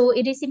 So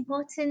it is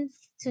important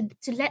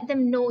to let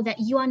them know that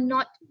you are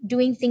not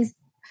doing things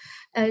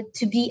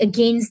to be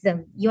against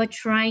them. You're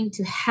trying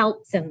to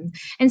help them.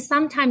 And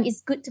sometimes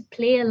it's good to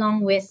play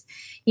along with,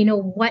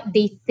 what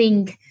they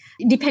think,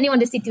 depending on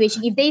the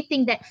situation. If they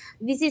think that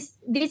this is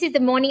the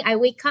morning I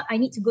wake up, I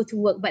need to go to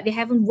work, but they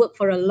haven't worked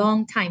for a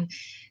long time,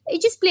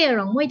 just play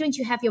around. Why don't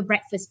you have your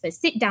breakfast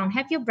first? Sit down,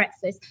 have your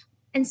breakfast.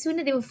 And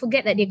sooner they will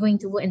forget that they're going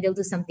to work and they'll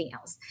do something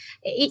else.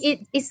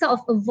 It sort of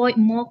avoid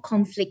more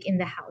conflict in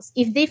the house.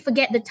 If they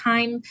forget the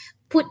time,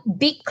 put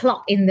big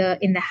clock in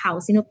the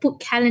house, put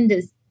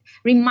calendars,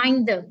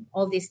 remind them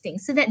all these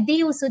things so that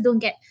they also don't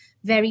get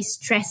very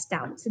stressed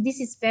out. So this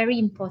is very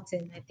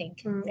important, I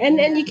think.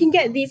 And you can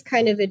get these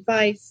kind of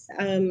advice,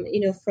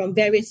 from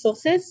various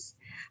sources.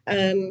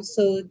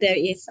 So there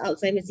is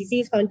Alzheimer's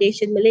Disease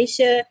Foundation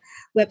Malaysia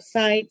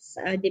websites,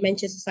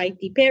 Dementia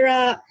Society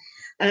Perak,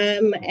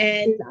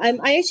 and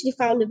I actually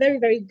found a very,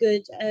 very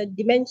good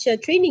dementia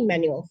training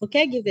manual for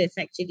caregivers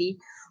actually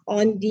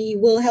on the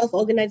World Health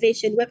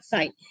Organization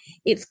website.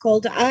 It's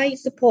called I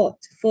Support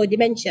for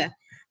Dementia,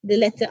 the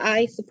letter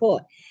I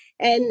Support.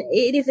 And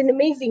it is an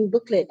amazing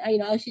booklet.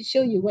 I should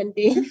show you one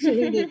day.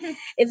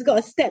 It's got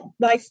a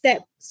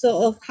step-by-step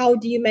sort of how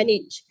do you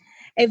manage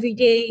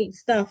everyday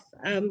stuff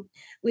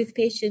with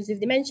patients with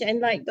dementia.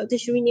 And like Dr.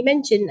 Shirini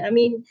mentioned,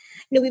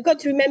 we've got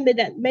to remember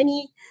that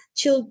many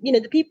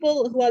children, the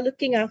people who are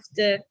looking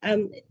after,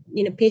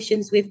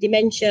 patients with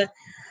dementia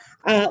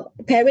are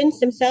parents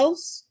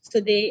themselves. So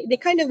they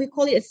kind of, we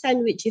call it a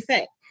sandwich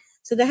effect.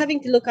 So they're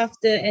having to look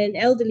after an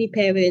elderly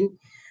parent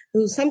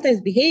who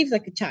sometimes behaves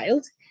like a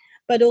child,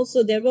 but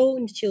also their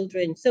own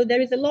children. So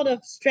there is a lot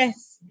of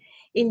stress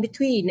in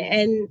between.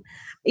 And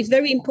it's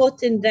very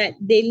important that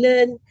they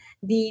learn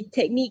the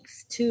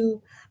techniques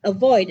to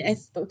avoid,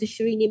 as Dr.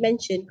 Shirini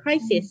mentioned,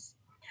 crisis.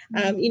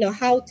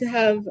 How to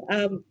have,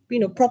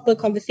 proper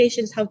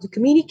conversations, how to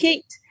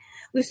communicate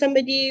with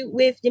somebody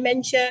with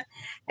dementia.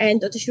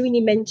 And Dr.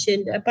 Shirini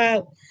mentioned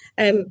about,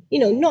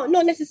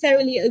 not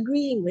necessarily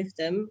agreeing with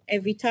them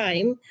every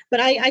time, but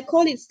I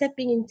call it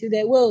stepping into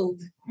their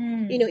world.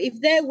 If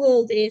their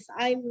world is,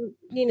 I'm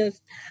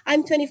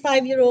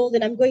 25-year-old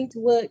and I'm going to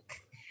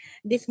work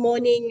this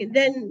morning,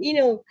 then,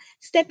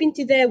 step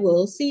into their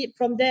world, see it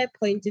from their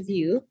point of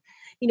view.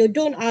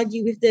 Don't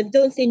argue with them.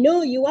 Don't say,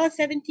 no, you are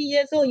 70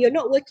 years old. You're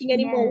not working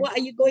anymore. Yes. What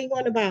are you going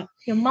on about?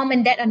 Your mom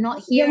and dad are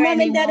not here anymore. Your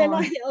mom and dad are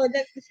not here. Oh,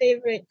 that's the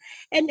favorite.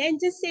 And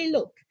just say,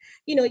 look,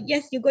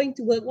 yes, you're going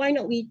to work. Why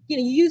not we,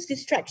 you use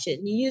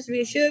distraction, you use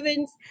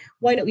reassurance.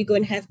 Why not we go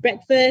and have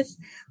breakfast?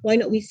 Why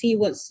not we see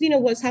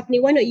what's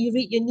happening? Why not you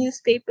read your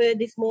newspaper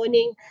this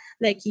morning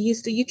like you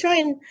used to? You try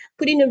and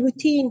put in a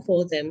routine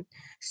for them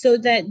so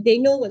that they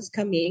know what's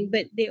coming,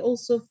 but they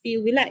also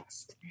feel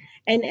relaxed.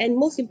 And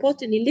most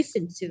importantly,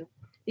 listen to.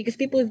 Because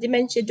people with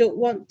dementia don't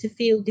want to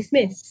feel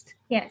dismissed.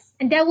 Yes.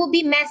 And there will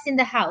be mess in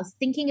the house.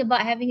 Thinking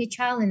about having a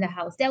child in the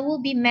house, there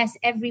will be mess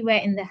everywhere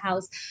in the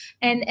house.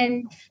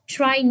 And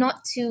try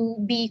not to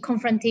be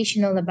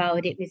confrontational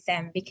about it with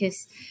them,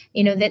 because,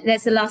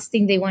 that's the last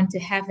thing they want to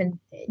have. And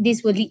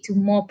this will lead to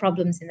more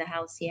problems in the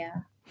house.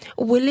 Yeah.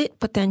 Will it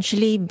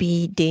potentially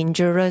be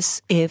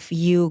dangerous if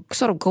you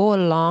sort of go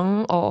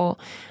along or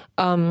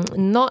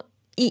not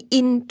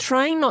in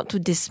trying not to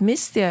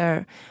dismiss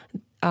their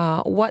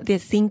what they're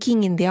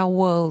thinking in their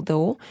world,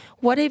 though?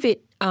 What if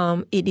it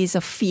is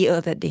a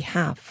fear that they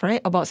have, right,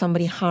 about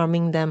somebody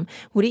harming them?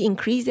 Would it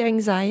increase their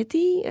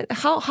anxiety?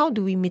 How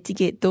do we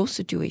mitigate those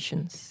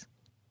situations?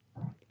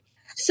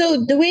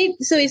 So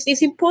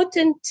it's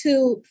important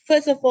to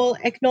first of all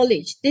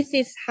acknowledge this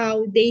is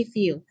how they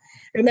feel.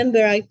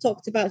 Remember, I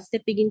talked about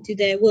stepping into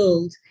their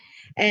world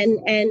and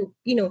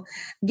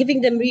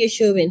giving them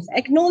reassurance.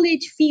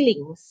 Acknowledge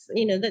feelings.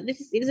 That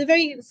it's a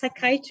very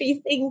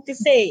psychiatry thing to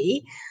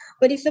say.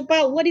 But it's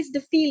about what is the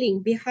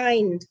feeling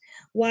behind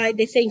why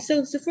they're saying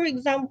so. So, for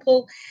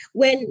example,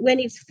 when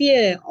it's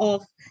fear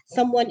of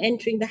someone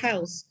entering the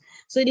house,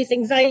 so it is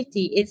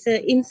anxiety, it's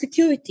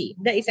insecurity.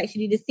 That is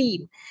actually the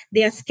theme.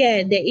 They are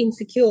scared, they're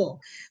insecure.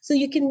 So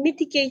you can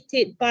mitigate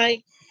it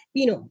by,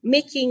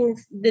 making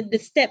the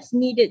steps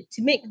needed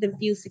to make them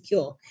feel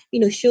secure.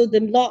 Show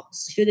them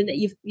locks, show them that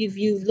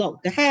you've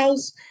locked the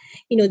house,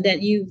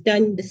 that you've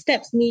done the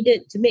steps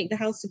needed to make the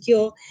house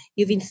secure,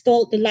 you've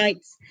installed the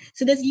lights.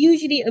 So there's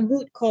usually a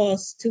root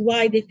cause to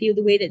why they feel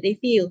the way that they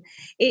feel.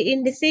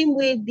 In the same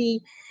way,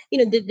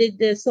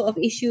 the sort of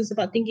issues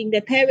about thinking their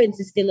parents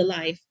are still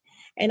alive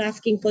and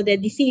asking for their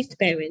deceased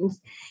parents,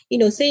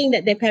 saying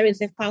that their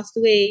parents have passed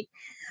away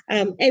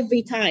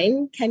every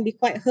time can be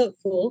quite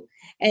hurtful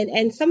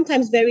and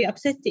sometimes very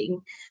upsetting.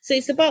 So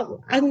it's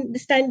about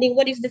understanding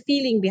what is the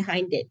feeling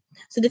behind it.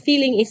 So the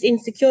feeling is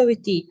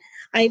insecurity.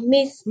 I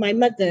miss my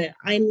mother.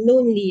 I'm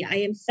lonely. I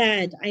am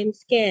sad. I am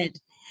scared.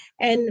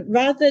 And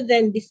rather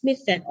than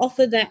dismiss that,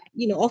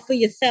 offer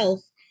yourself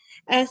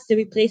as the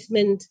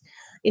replacement,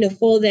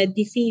 for their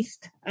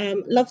deceased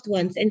loved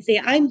ones and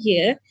say, I'm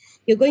here,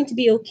 you're going to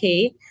be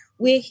okay,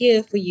 we're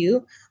here for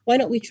you. Why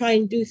don't we try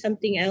and do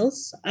something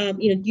else?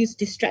 Use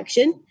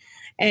distraction.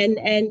 And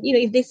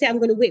if they say, I'm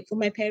going to wait for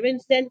my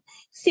parents, then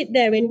sit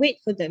there and wait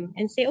for them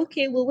and say,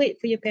 okay, we'll wait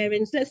for your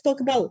parents. Let's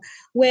talk about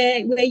where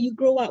you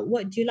grow up.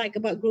 What do you like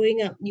about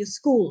growing up? Your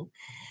school.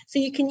 So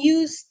you can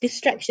use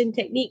distraction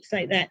techniques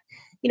like that,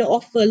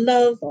 offer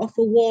love,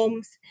 offer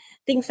warmth,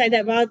 things like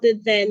that, rather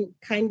than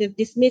kind of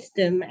dismiss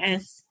them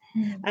as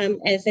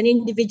an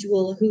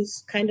individual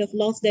who's kind of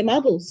lost their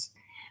marbles,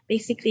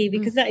 basically,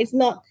 because that is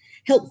not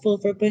helpful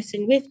for a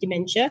person with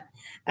dementia.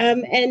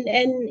 And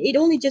it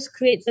only just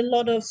creates a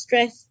lot of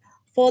stress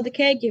for the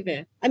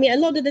caregiver. I mean, a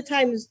lot of the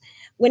times,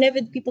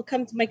 whenever people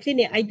come to my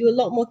clinic, I do a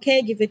lot more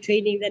caregiver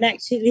training than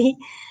actually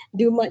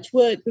do much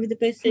work with the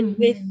person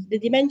with the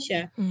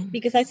dementia.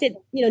 Because I said,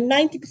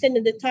 90%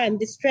 of the time,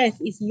 the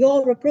stress is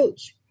your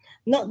approach,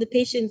 not the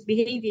patient's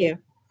behavior.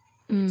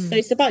 So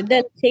it's about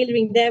them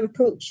tailoring their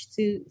approach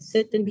to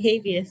certain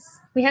behaviors.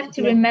 We have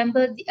to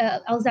remember the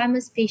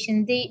Alzheimer's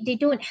patient, they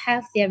don't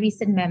have their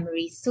recent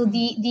memories. So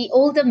the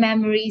older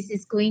memories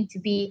is going to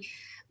be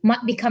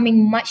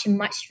becoming much,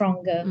 much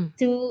stronger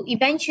to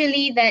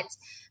eventually that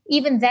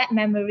even that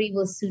memory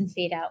will soon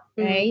fade out,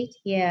 right?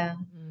 Yeah.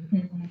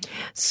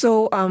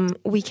 So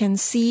we can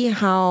see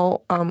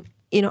how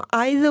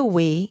either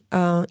way,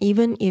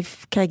 even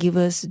if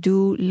caregivers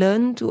do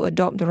learn to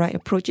adopt the right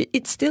approach,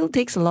 it still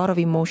takes a lot of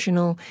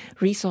emotional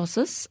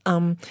resources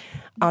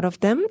out of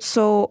them.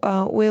 So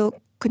we'll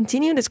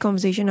continue this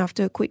conversation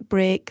after a quick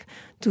break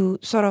to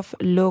sort of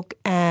look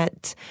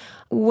at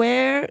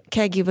where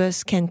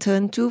caregivers can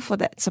turn to for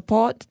that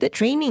support, the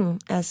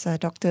training, as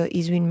Dr.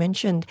 Izwin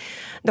mentioned.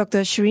 Dr.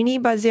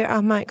 Shirini Bazir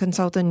Ahmad,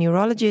 consultant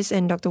neurologist,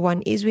 and Dr.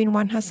 Wan Izwin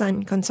Wan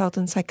Hassan,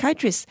 consultant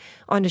psychiatrist,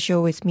 on the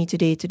show with me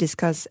today to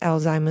discuss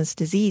Alzheimer's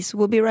disease.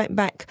 We'll be right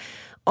back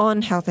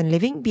on Health and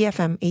Living,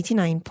 BFM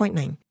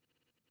 89.9.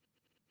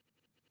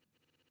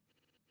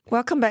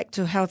 Welcome back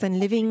to Health and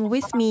Living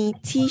with me,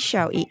 T.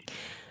 Xiao Ik.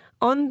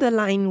 On the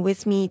line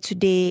with me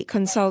today,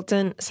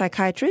 consultant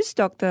psychiatrist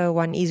Dr.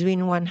 Wan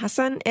Izwin Wan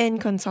Hassan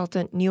and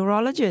consultant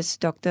neurologist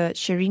Dr.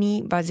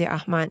 Shirini Bazir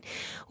Ahmad.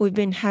 We've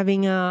been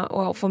having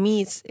for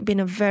me, it's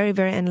been a very,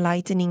 very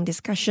enlightening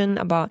discussion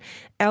about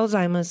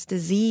Alzheimer's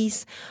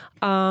disease,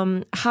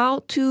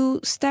 how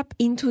to step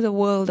into the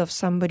world of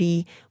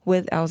somebody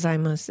with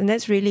Alzheimer's. And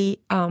that's really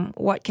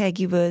what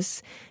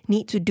caregivers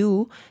need to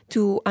do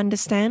to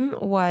understand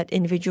what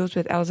individuals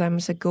with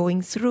Alzheimer's are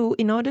going through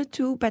in order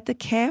to better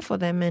care for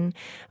them and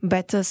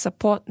better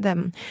support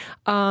them.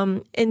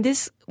 And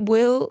this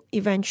will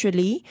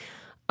eventually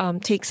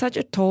take such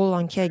a toll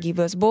on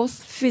caregivers,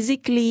 both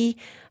physically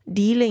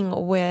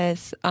dealing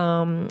with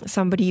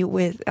somebody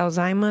with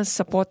Alzheimer's,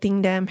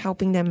 supporting them,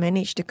 helping them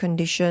manage the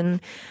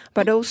condition,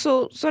 but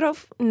also sort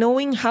of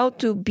knowing how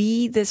to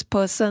be this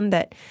person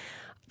that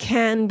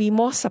can be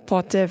more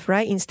supportive,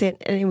 right? Instead,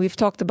 and we've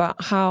talked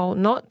about how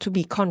not to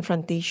be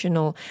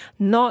confrontational,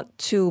 not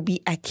to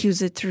be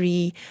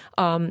accusatory,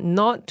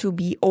 not to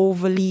be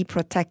overly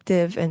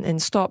protective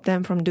and stop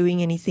them from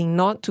doing anything,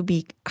 not to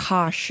be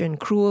harsh and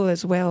cruel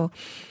as well.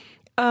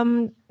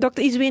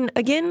 Dr. Izwin,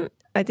 again,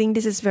 I think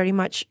this is very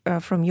much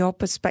from your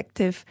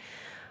perspective.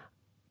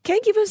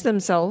 Caregivers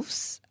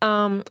themselves,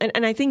 and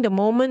I think the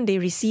moment they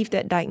receive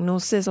that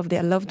diagnosis of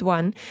their loved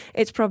one,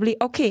 it's probably,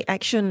 okay,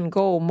 action,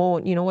 go,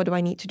 mode, what do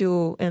I need to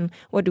do? And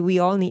what do we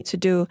all need to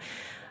do?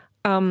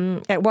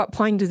 At what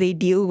point do they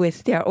deal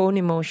with their own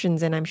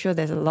emotions? And I'm sure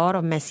there's a lot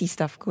of messy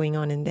stuff going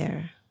on in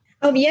there.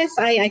 Yes,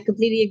 I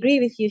completely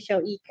agree with you,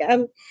 Xiao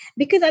Ik.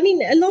 Because,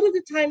 a lot of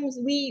the times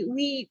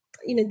we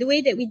the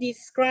way that we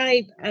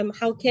describe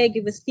how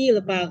caregivers feel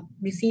about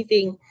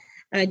receiving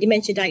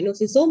dementia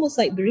diagnosis is almost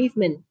like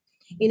bereavement.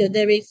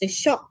 There is a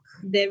shock,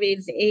 there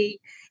is a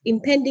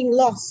impending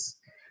loss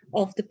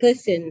of the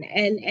person,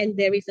 and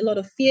there is a lot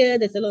of fear,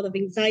 there's a lot of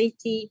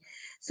anxiety.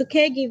 So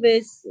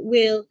caregivers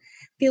will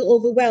feel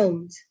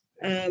overwhelmed.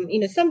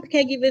 Some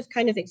caregivers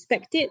kind of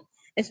expect it,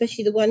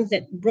 especially the ones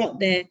that brought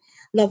their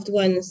loved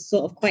ones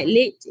sort of quite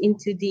late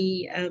into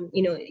the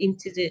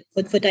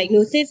for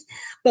diagnosis.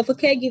 But for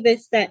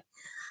caregivers that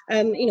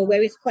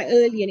where it's quite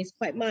early and it's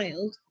quite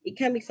mild, it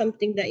can be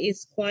something that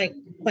is quite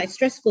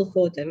stressful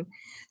for them.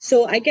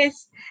 So I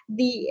guess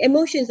the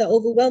emotions are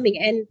overwhelming,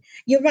 and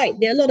you're right,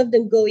 there are a lot of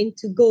them go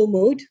into go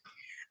mode.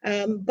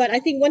 But I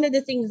think one of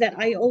the things that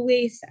I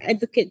always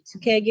advocate to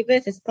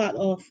caregivers as part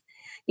of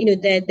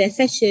their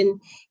session,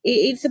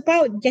 it's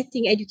about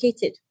getting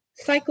educated.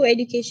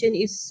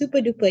 Psychoeducation is super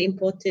duper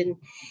important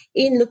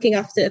in looking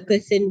after a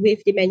person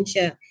with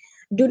dementia.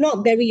 Do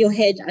not bury your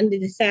head under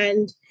the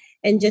sand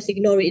and just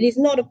ignore it. It is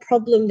not a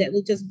problem that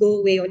will just go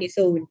away on its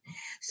own.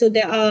 So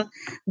there are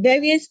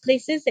various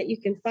places that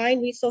you can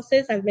find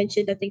resources. I've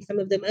mentioned, I think, some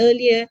of them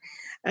earlier.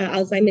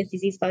 Alzheimer's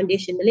Disease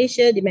Foundation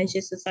Malaysia,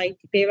 Dementia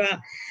Society Perak.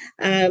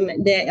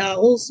 There are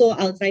also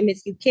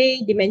Alzheimer's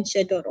UK,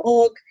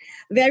 dementia.org,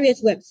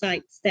 various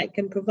websites that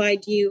can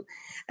provide you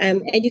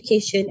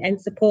education and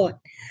support.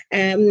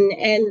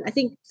 And I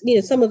think,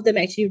 some of them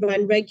actually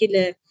run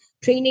regular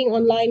training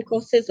online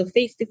courses or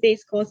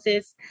face-to-face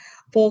courses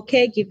for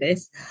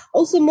caregivers.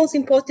 Also, most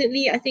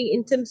importantly, I think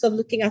in terms of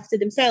looking after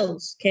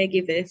themselves,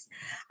 caregivers,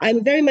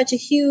 I'm very much a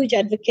huge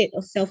advocate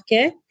of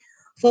self-care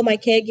for my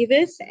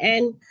caregivers.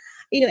 And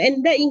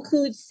and that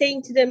includes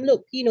saying to them,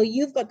 look,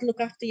 you've got to look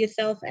after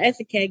yourself as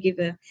a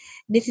caregiver.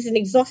 This is an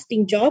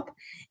exhausting job.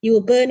 You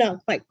will burn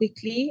out quite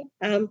quickly.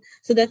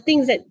 So there are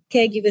things that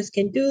caregivers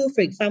can do. For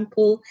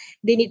example,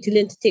 they need to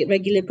learn to take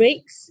regular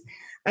breaks.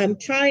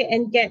 Try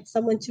and get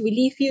someone to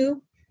relieve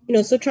you.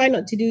 So try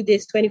not to do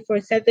this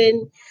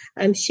 24/7.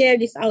 Share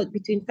this out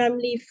between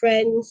family,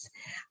 friends.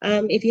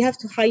 If you have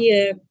to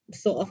hire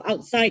sort of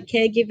outside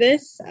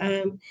caregivers,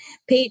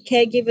 paid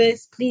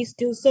caregivers, please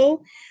do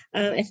so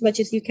as much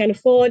as you can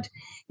afford.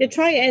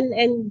 Try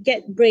and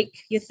get break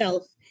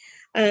yourself.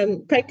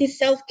 Practice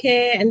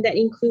self-care, and that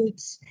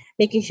includes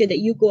making sure that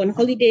you go on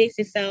holidays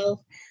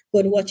yourself, go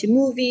and watch a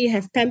movie,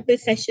 have pamper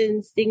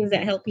sessions, things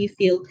that help you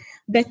feel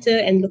better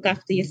and look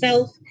after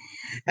yourself.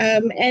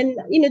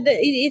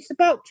 It's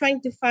about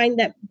trying to find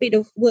that bit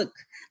of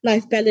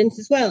work-life balance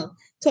as well.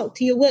 Talk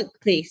to your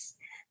workplace.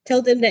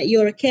 Tell them that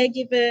you're a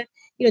caregiver.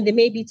 There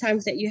may be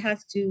times that you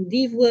have to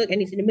leave work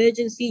and it's an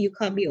emergency. You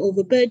can't be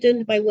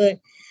overburdened by work.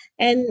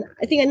 And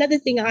I think another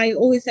thing I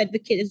always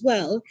advocate as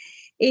well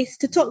is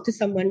to talk to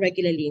someone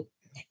regularly.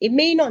 It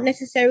may not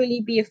necessarily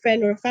be a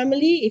friend or a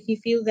family if you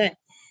feel that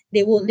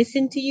they won't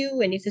listen to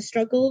you and it's a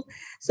struggle.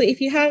 So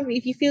if you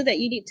feel that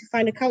you need to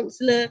find a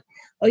counselor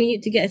or you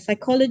need to get a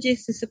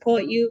psychologist to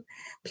support you,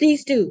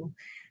 please do.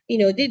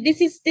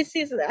 This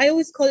is I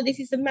always call it, this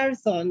is a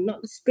marathon,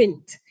 not a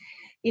sprint.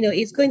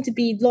 It's going to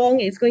be long,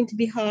 it's going to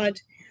be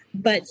hard,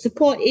 but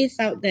support is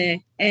out there.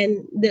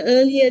 And the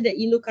earlier that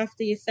you look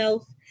after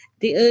yourself,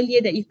 the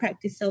earlier that you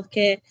practice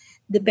self-care,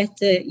 the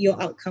better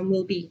your outcome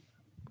will be.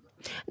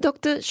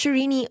 Dr.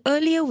 Shirini,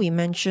 earlier we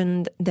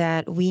mentioned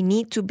that we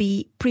need to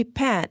be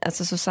prepared as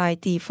a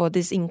society for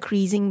this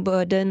increasing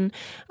burden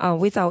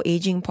with our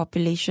aging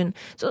population.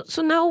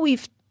 So now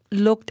we've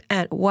looked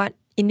at what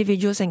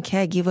individuals and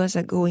caregivers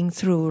are going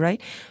through,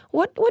 right?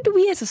 What do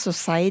we as a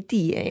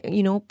society,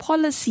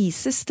 policies,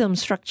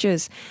 systems,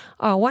 structures,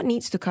 what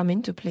needs to come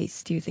into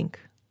place, do you think?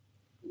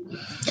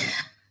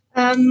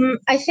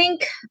 I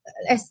think,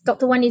 as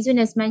Dr. Wan Izun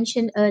has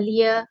mentioned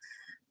earlier,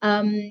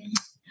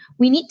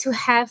 we need to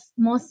have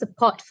more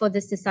support for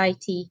the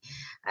society.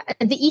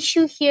 The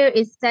issue here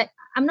is that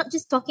I'm not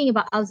just talking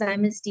about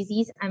Alzheimer's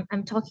disease,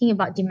 I'm talking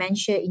about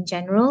dementia in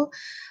general.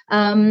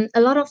 A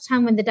lot of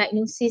time when the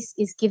diagnosis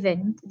is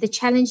given, the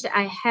challenge that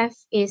I have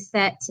is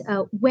that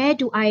where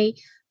do I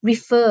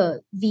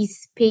refer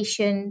these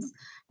patients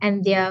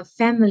and their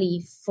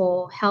family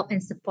for help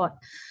and support?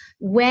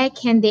 Where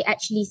can they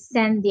actually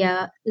send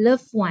their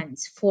loved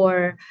ones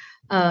for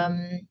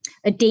a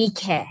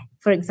daycare,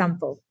 for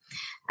example?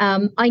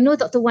 I know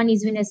Dr. Wan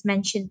Izun has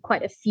mentioned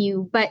quite a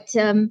few, but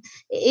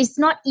it's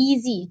not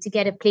easy to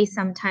get a place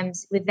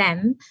sometimes with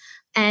them.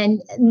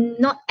 And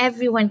not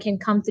everyone can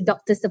come to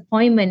doctor's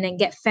appointment and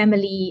get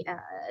family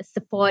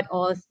support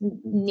or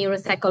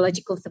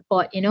neuropsychological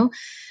support,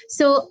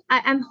 So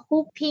I'm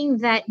hoping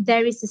that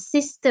there is a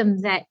system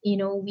that,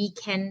 we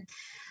can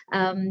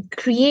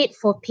create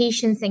for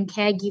patients and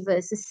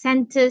caregivers,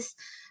 centers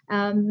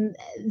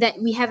that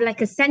we have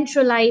like a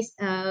centralized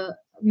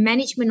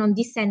management on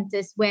these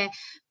centers where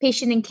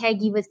patient and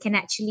caregivers can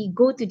actually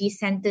go to these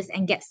centers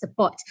and get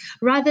support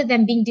rather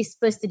than being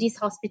dispersed to this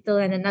hospital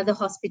and another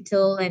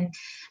hospital, and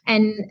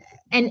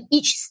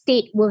each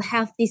state will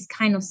have this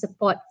kind of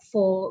support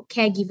for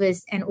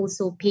caregivers and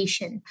also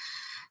patient.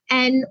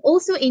 And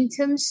also in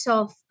terms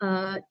of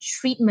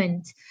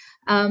treatment,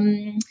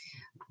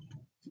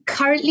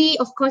 currently,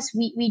 of course,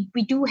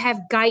 we do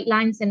have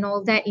guidelines and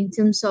all that in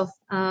terms of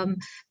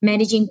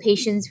managing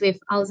patients with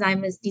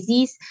Alzheimer's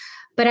disease.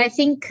 But I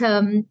think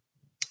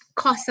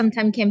cost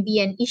sometimes can be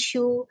an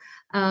issue.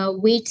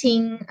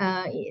 Waiting,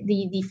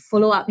 the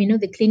follow-up,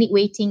 the clinic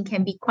waiting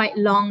can be quite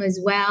long as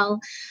well.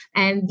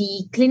 And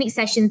the clinic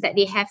sessions that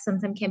they have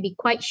sometimes can be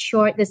quite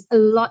short. There's a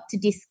lot to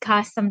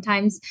discuss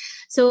sometimes.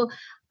 So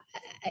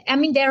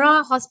there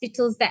are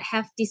hospitals that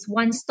have this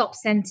one-stop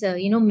center,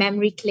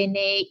 memory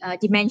clinic,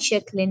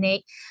 dementia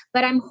clinic.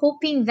 But I'm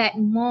hoping that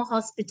more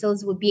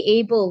hospitals will be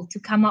able to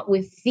come up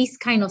with this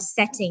kind of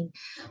setting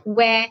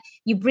where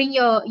you bring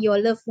your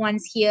loved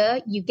ones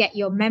here, you get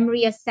your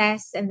memory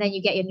assessed, and then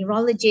you get your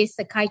neurologist,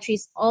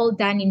 psychiatrist, all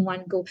done in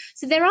one go.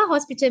 So there are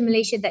hospitals in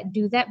Malaysia that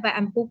do that, but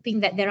I'm hoping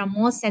that there are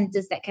more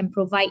centers that can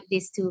provide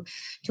this to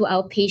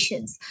our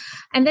patients.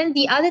 And then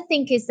the other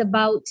thing is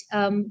about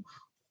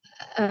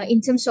in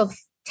terms of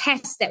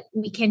tests that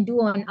we can do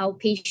on our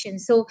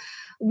patients. So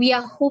we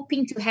are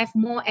hoping to have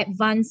more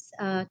advanced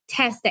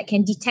tests that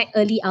can detect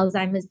early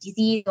Alzheimer's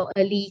disease or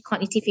early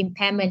cognitive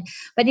impairment,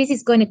 but this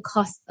is going to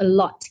cost a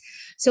lot.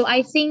 So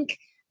I think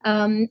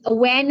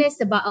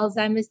awareness about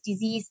Alzheimer's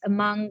disease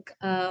among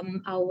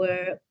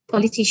our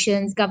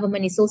politicians,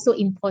 government is also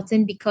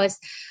important, because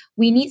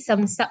we need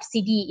some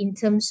subsidy in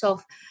terms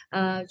of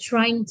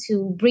trying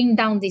to bring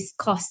down this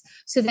cost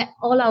so that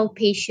all our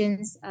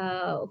patients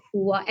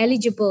who are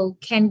eligible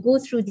can go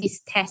through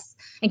these tests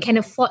and can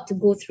afford to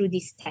go through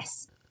these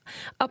tests.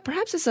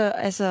 Perhaps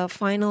as a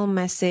final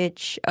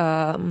message,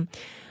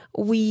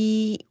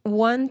 we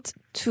want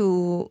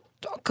to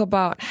talk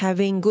about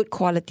having good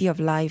quality of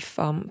life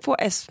for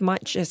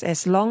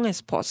as long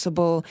as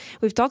possible.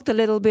 We've talked a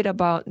little bit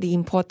about the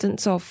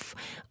importance of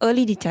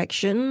early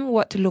detection,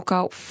 what to look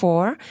out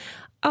for.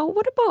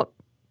 What about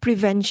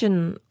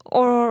prevention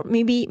or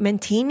maybe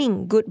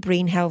maintaining good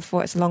brain health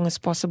for as long as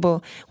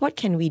possible? What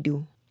can we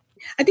do?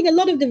 I think a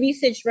lot of the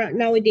research right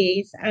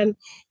nowadays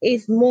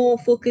is more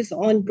focused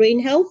on brain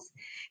health,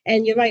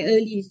 and you're right,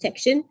 early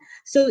detection.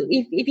 So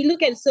if you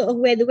look at sort of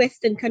where the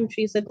Western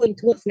countries are going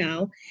towards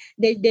now,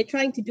 they're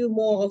trying to do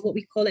more of what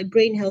we call like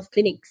brain health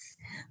clinics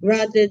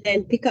rather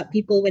than pick up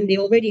people when they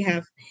already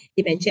have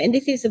dementia. And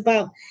this is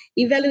about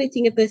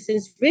evaluating a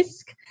person's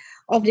risk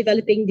of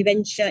developing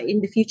dementia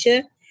in the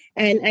future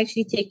and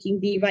actually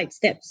taking the right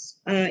steps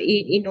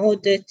in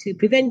order to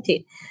prevent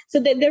it. So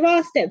there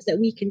are steps that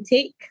we can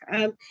take,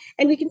 and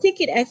we can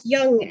take it as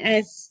young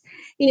as,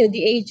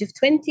 the age of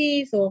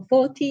 20s or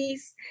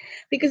 40s,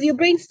 because your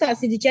brain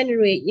starts to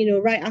degenerate,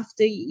 right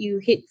after you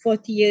hit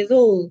 40 years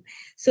old.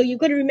 So you've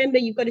got to remember,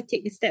 you've got to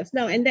take the steps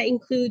now, and that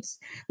includes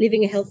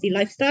living a healthy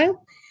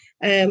lifestyle.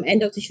 And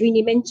Dr.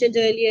 Shrini mentioned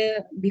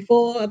earlier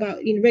before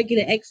about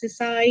regular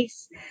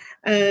exercise,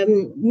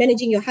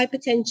 managing your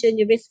hypertension,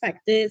 your risk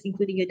factors,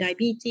 including your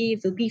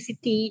diabetes,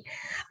 obesity,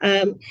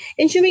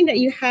 ensuring that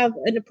you have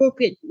an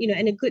appropriate,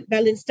 and a good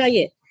balanced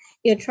diet.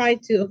 Try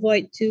to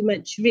avoid too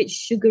much rich,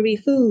 sugary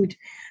food,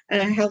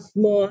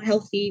 more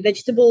healthy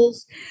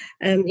vegetables.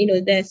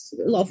 There's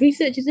a lot of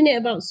research, isn't it,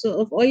 about sort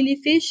of oily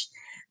fish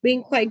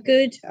being quite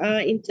good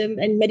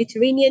and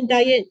Mediterranean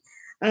diet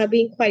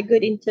being quite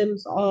good in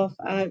terms of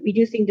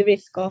reducing the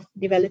risk of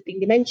developing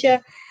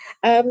dementia.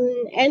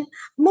 And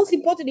most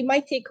importantly, my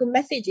take-home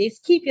message is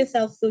keep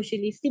yourself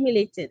socially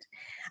stimulated.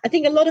 I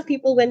think a lot of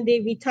people, when they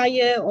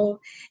retire or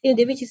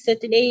they reach a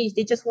certain age,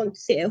 they just want to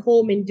sit at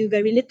home and do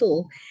very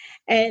little.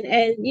 And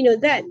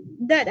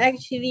that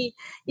actually,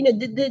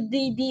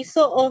 the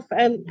sort of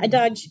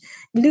adage,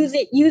 use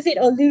it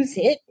or lose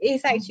it,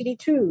 is actually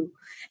true.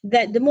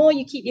 That the more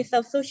you keep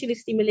yourself socially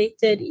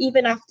stimulated,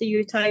 even after your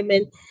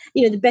retirement,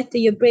 the better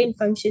your brain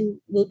function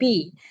will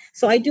be.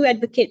 So I do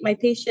advocate my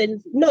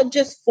patients, not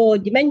just for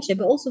dementia,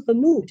 but also for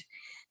mood,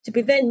 to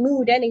prevent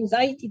mood and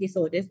anxiety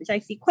disorders, which I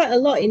see quite a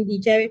lot in the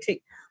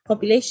geriatric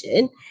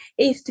population,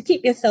 is to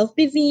keep yourself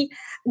busy.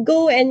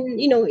 Go and,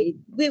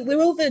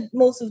 we're over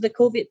most of the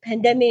COVID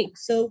pandemic,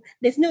 so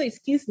there's no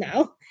excuse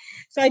now.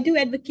 So I do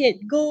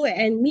advocate, go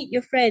and meet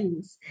your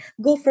friends,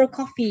 go for a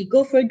coffee,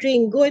 go for a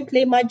drink, go and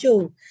play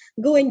mahjong,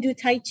 go and do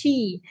tai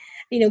chi,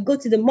 go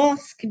to the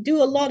mosque,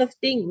 do a lot of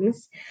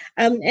things.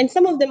 And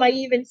some of them I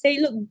even say,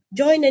 look,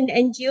 join an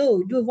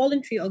NGO, do a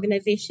voluntary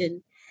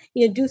organization,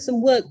 do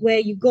some work where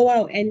you go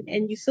out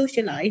and you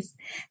socialize.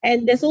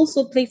 And there's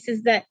also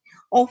places that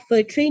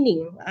offer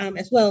training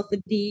as well for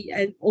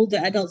the older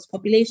adults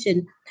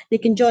population. They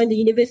can join the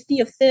University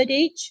of Third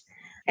Age.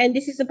 And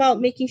this is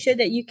about making sure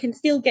that you can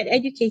still get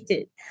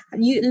educated.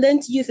 You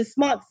learn to use a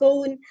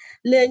smartphone,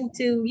 learn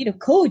to,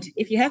 code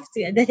if you have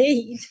to at that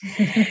age,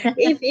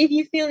 if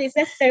you feel it's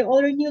necessary,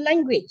 or a new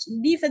language.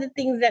 These are the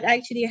things that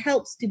actually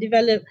helps to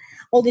develop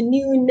all the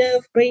new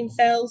nerve brain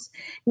cells,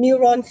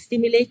 neurons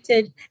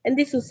stimulated. And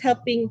this was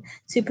helping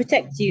to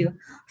protect you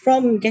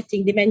from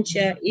getting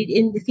dementia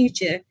in the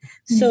future.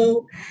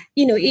 So,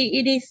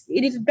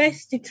 it is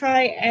best to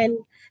try and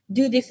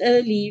do this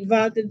early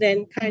rather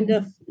than kind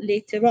of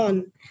later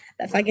on.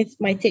 That's, I guess,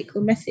 my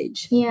take-home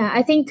message. Yeah,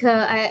 I think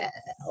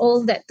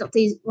all that Dr.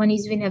 Wan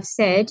Izzuddin have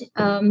said,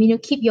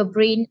 keep your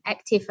brain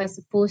active, I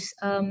suppose,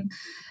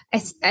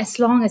 as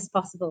long as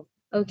possible.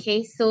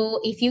 Okay, so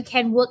if you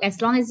can work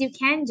as long as you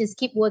can, just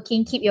keep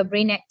working, keep your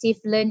brain active,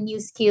 learn new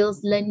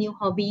skills, learn new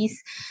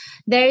hobbies.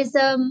 There is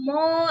a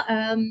more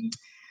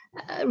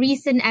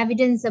recent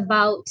evidence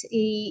about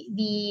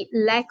the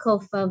lack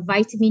of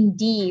vitamin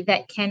D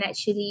that can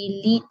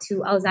actually lead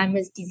to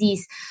Alzheimer's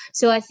disease.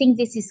 So I think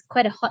this is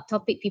quite a hot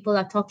topic people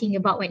are talking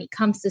about when it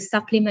comes to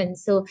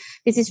supplements. So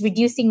this is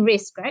reducing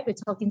risk, right? We're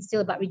talking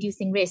still about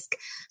reducing risk.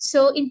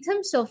 So in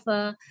terms of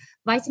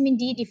vitamin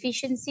D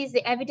deficiencies,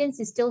 the evidence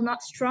is still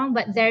not strong,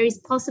 but there is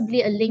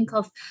possibly a link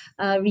of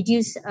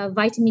reduced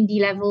vitamin D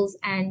levels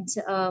and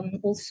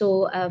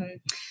also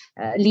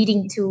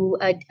leading to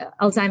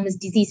Alzheimer's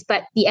disease.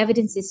 But the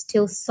evidence is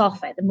still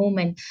soft at the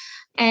moment.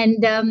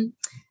 And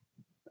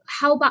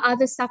how about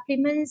other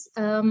supplements?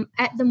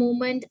 At the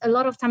moment, a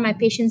lot of time my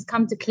patients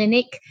come to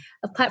clinic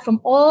apart from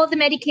all the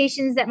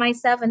medications that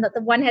myself and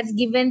Dr. Wan has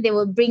given, they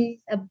will bring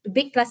a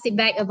big plastic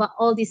bag about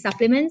all these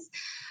supplements.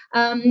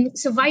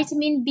 So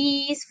vitamin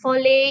Bs,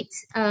 folate,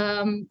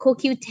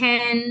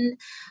 CoQ10,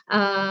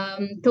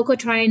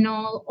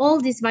 tocotrienol,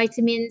 all these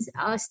vitamins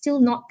are still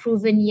not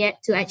proven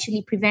yet to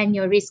actually prevent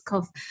your risk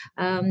of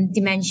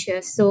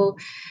dementia. So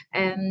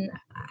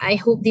I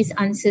hope this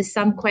answers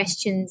some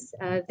questions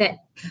that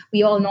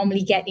we all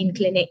normally get in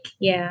clinic.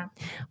 Yeah.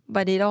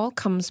 But it all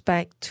comes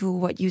back to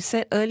what you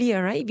said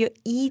earlier, right? If you're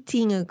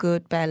eating a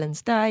good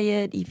balanced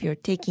diet, if you're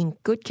taking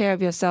good care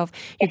of yourself,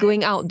 you're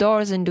going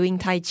outdoors and doing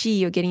Tai Chi,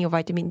 you're getting your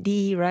vitamin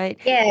D, right?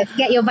 Yeah,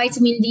 get your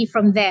vitamin D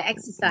from there,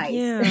 exercise.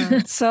 Yeah.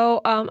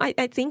 So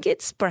I think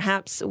it's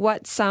perhaps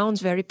what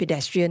sounds very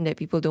pedestrian that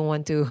people don't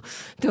want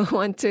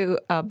to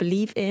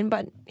believe in,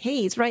 but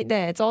hey, it's right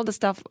there. It's all the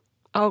stuff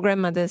our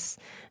grandmothers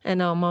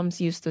and our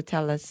moms used to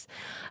tell us.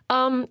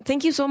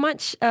 Thank you so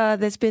much.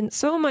 There's been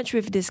so much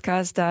we've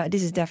discussed.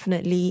 This is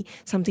definitely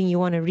something you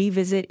want to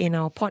revisit in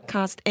our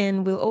podcast.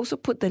 And we'll also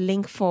put the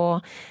link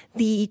for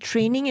the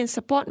training and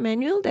support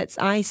manual, that's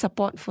I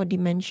Support for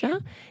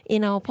Dementia,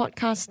 in our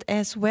podcast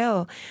as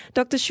well.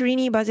 Dr.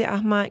 Shirini Bazir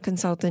Ahmad,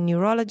 consultant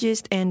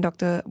neurologist, and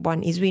Dr.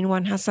 Wan Izwin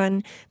Wan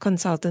Hassan,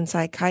 consultant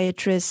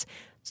psychiatrist,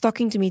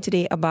 talking to me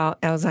today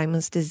about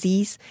Alzheimer's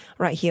disease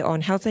right here on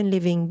Health and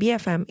Living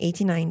BFM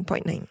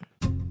 89.9.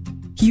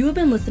 You have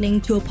been listening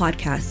to a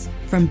podcast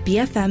from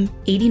BFM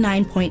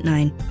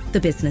 89.9, the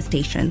business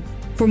station.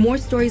 For more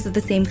stories of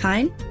the same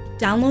kind,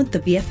 download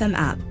the BFM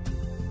app.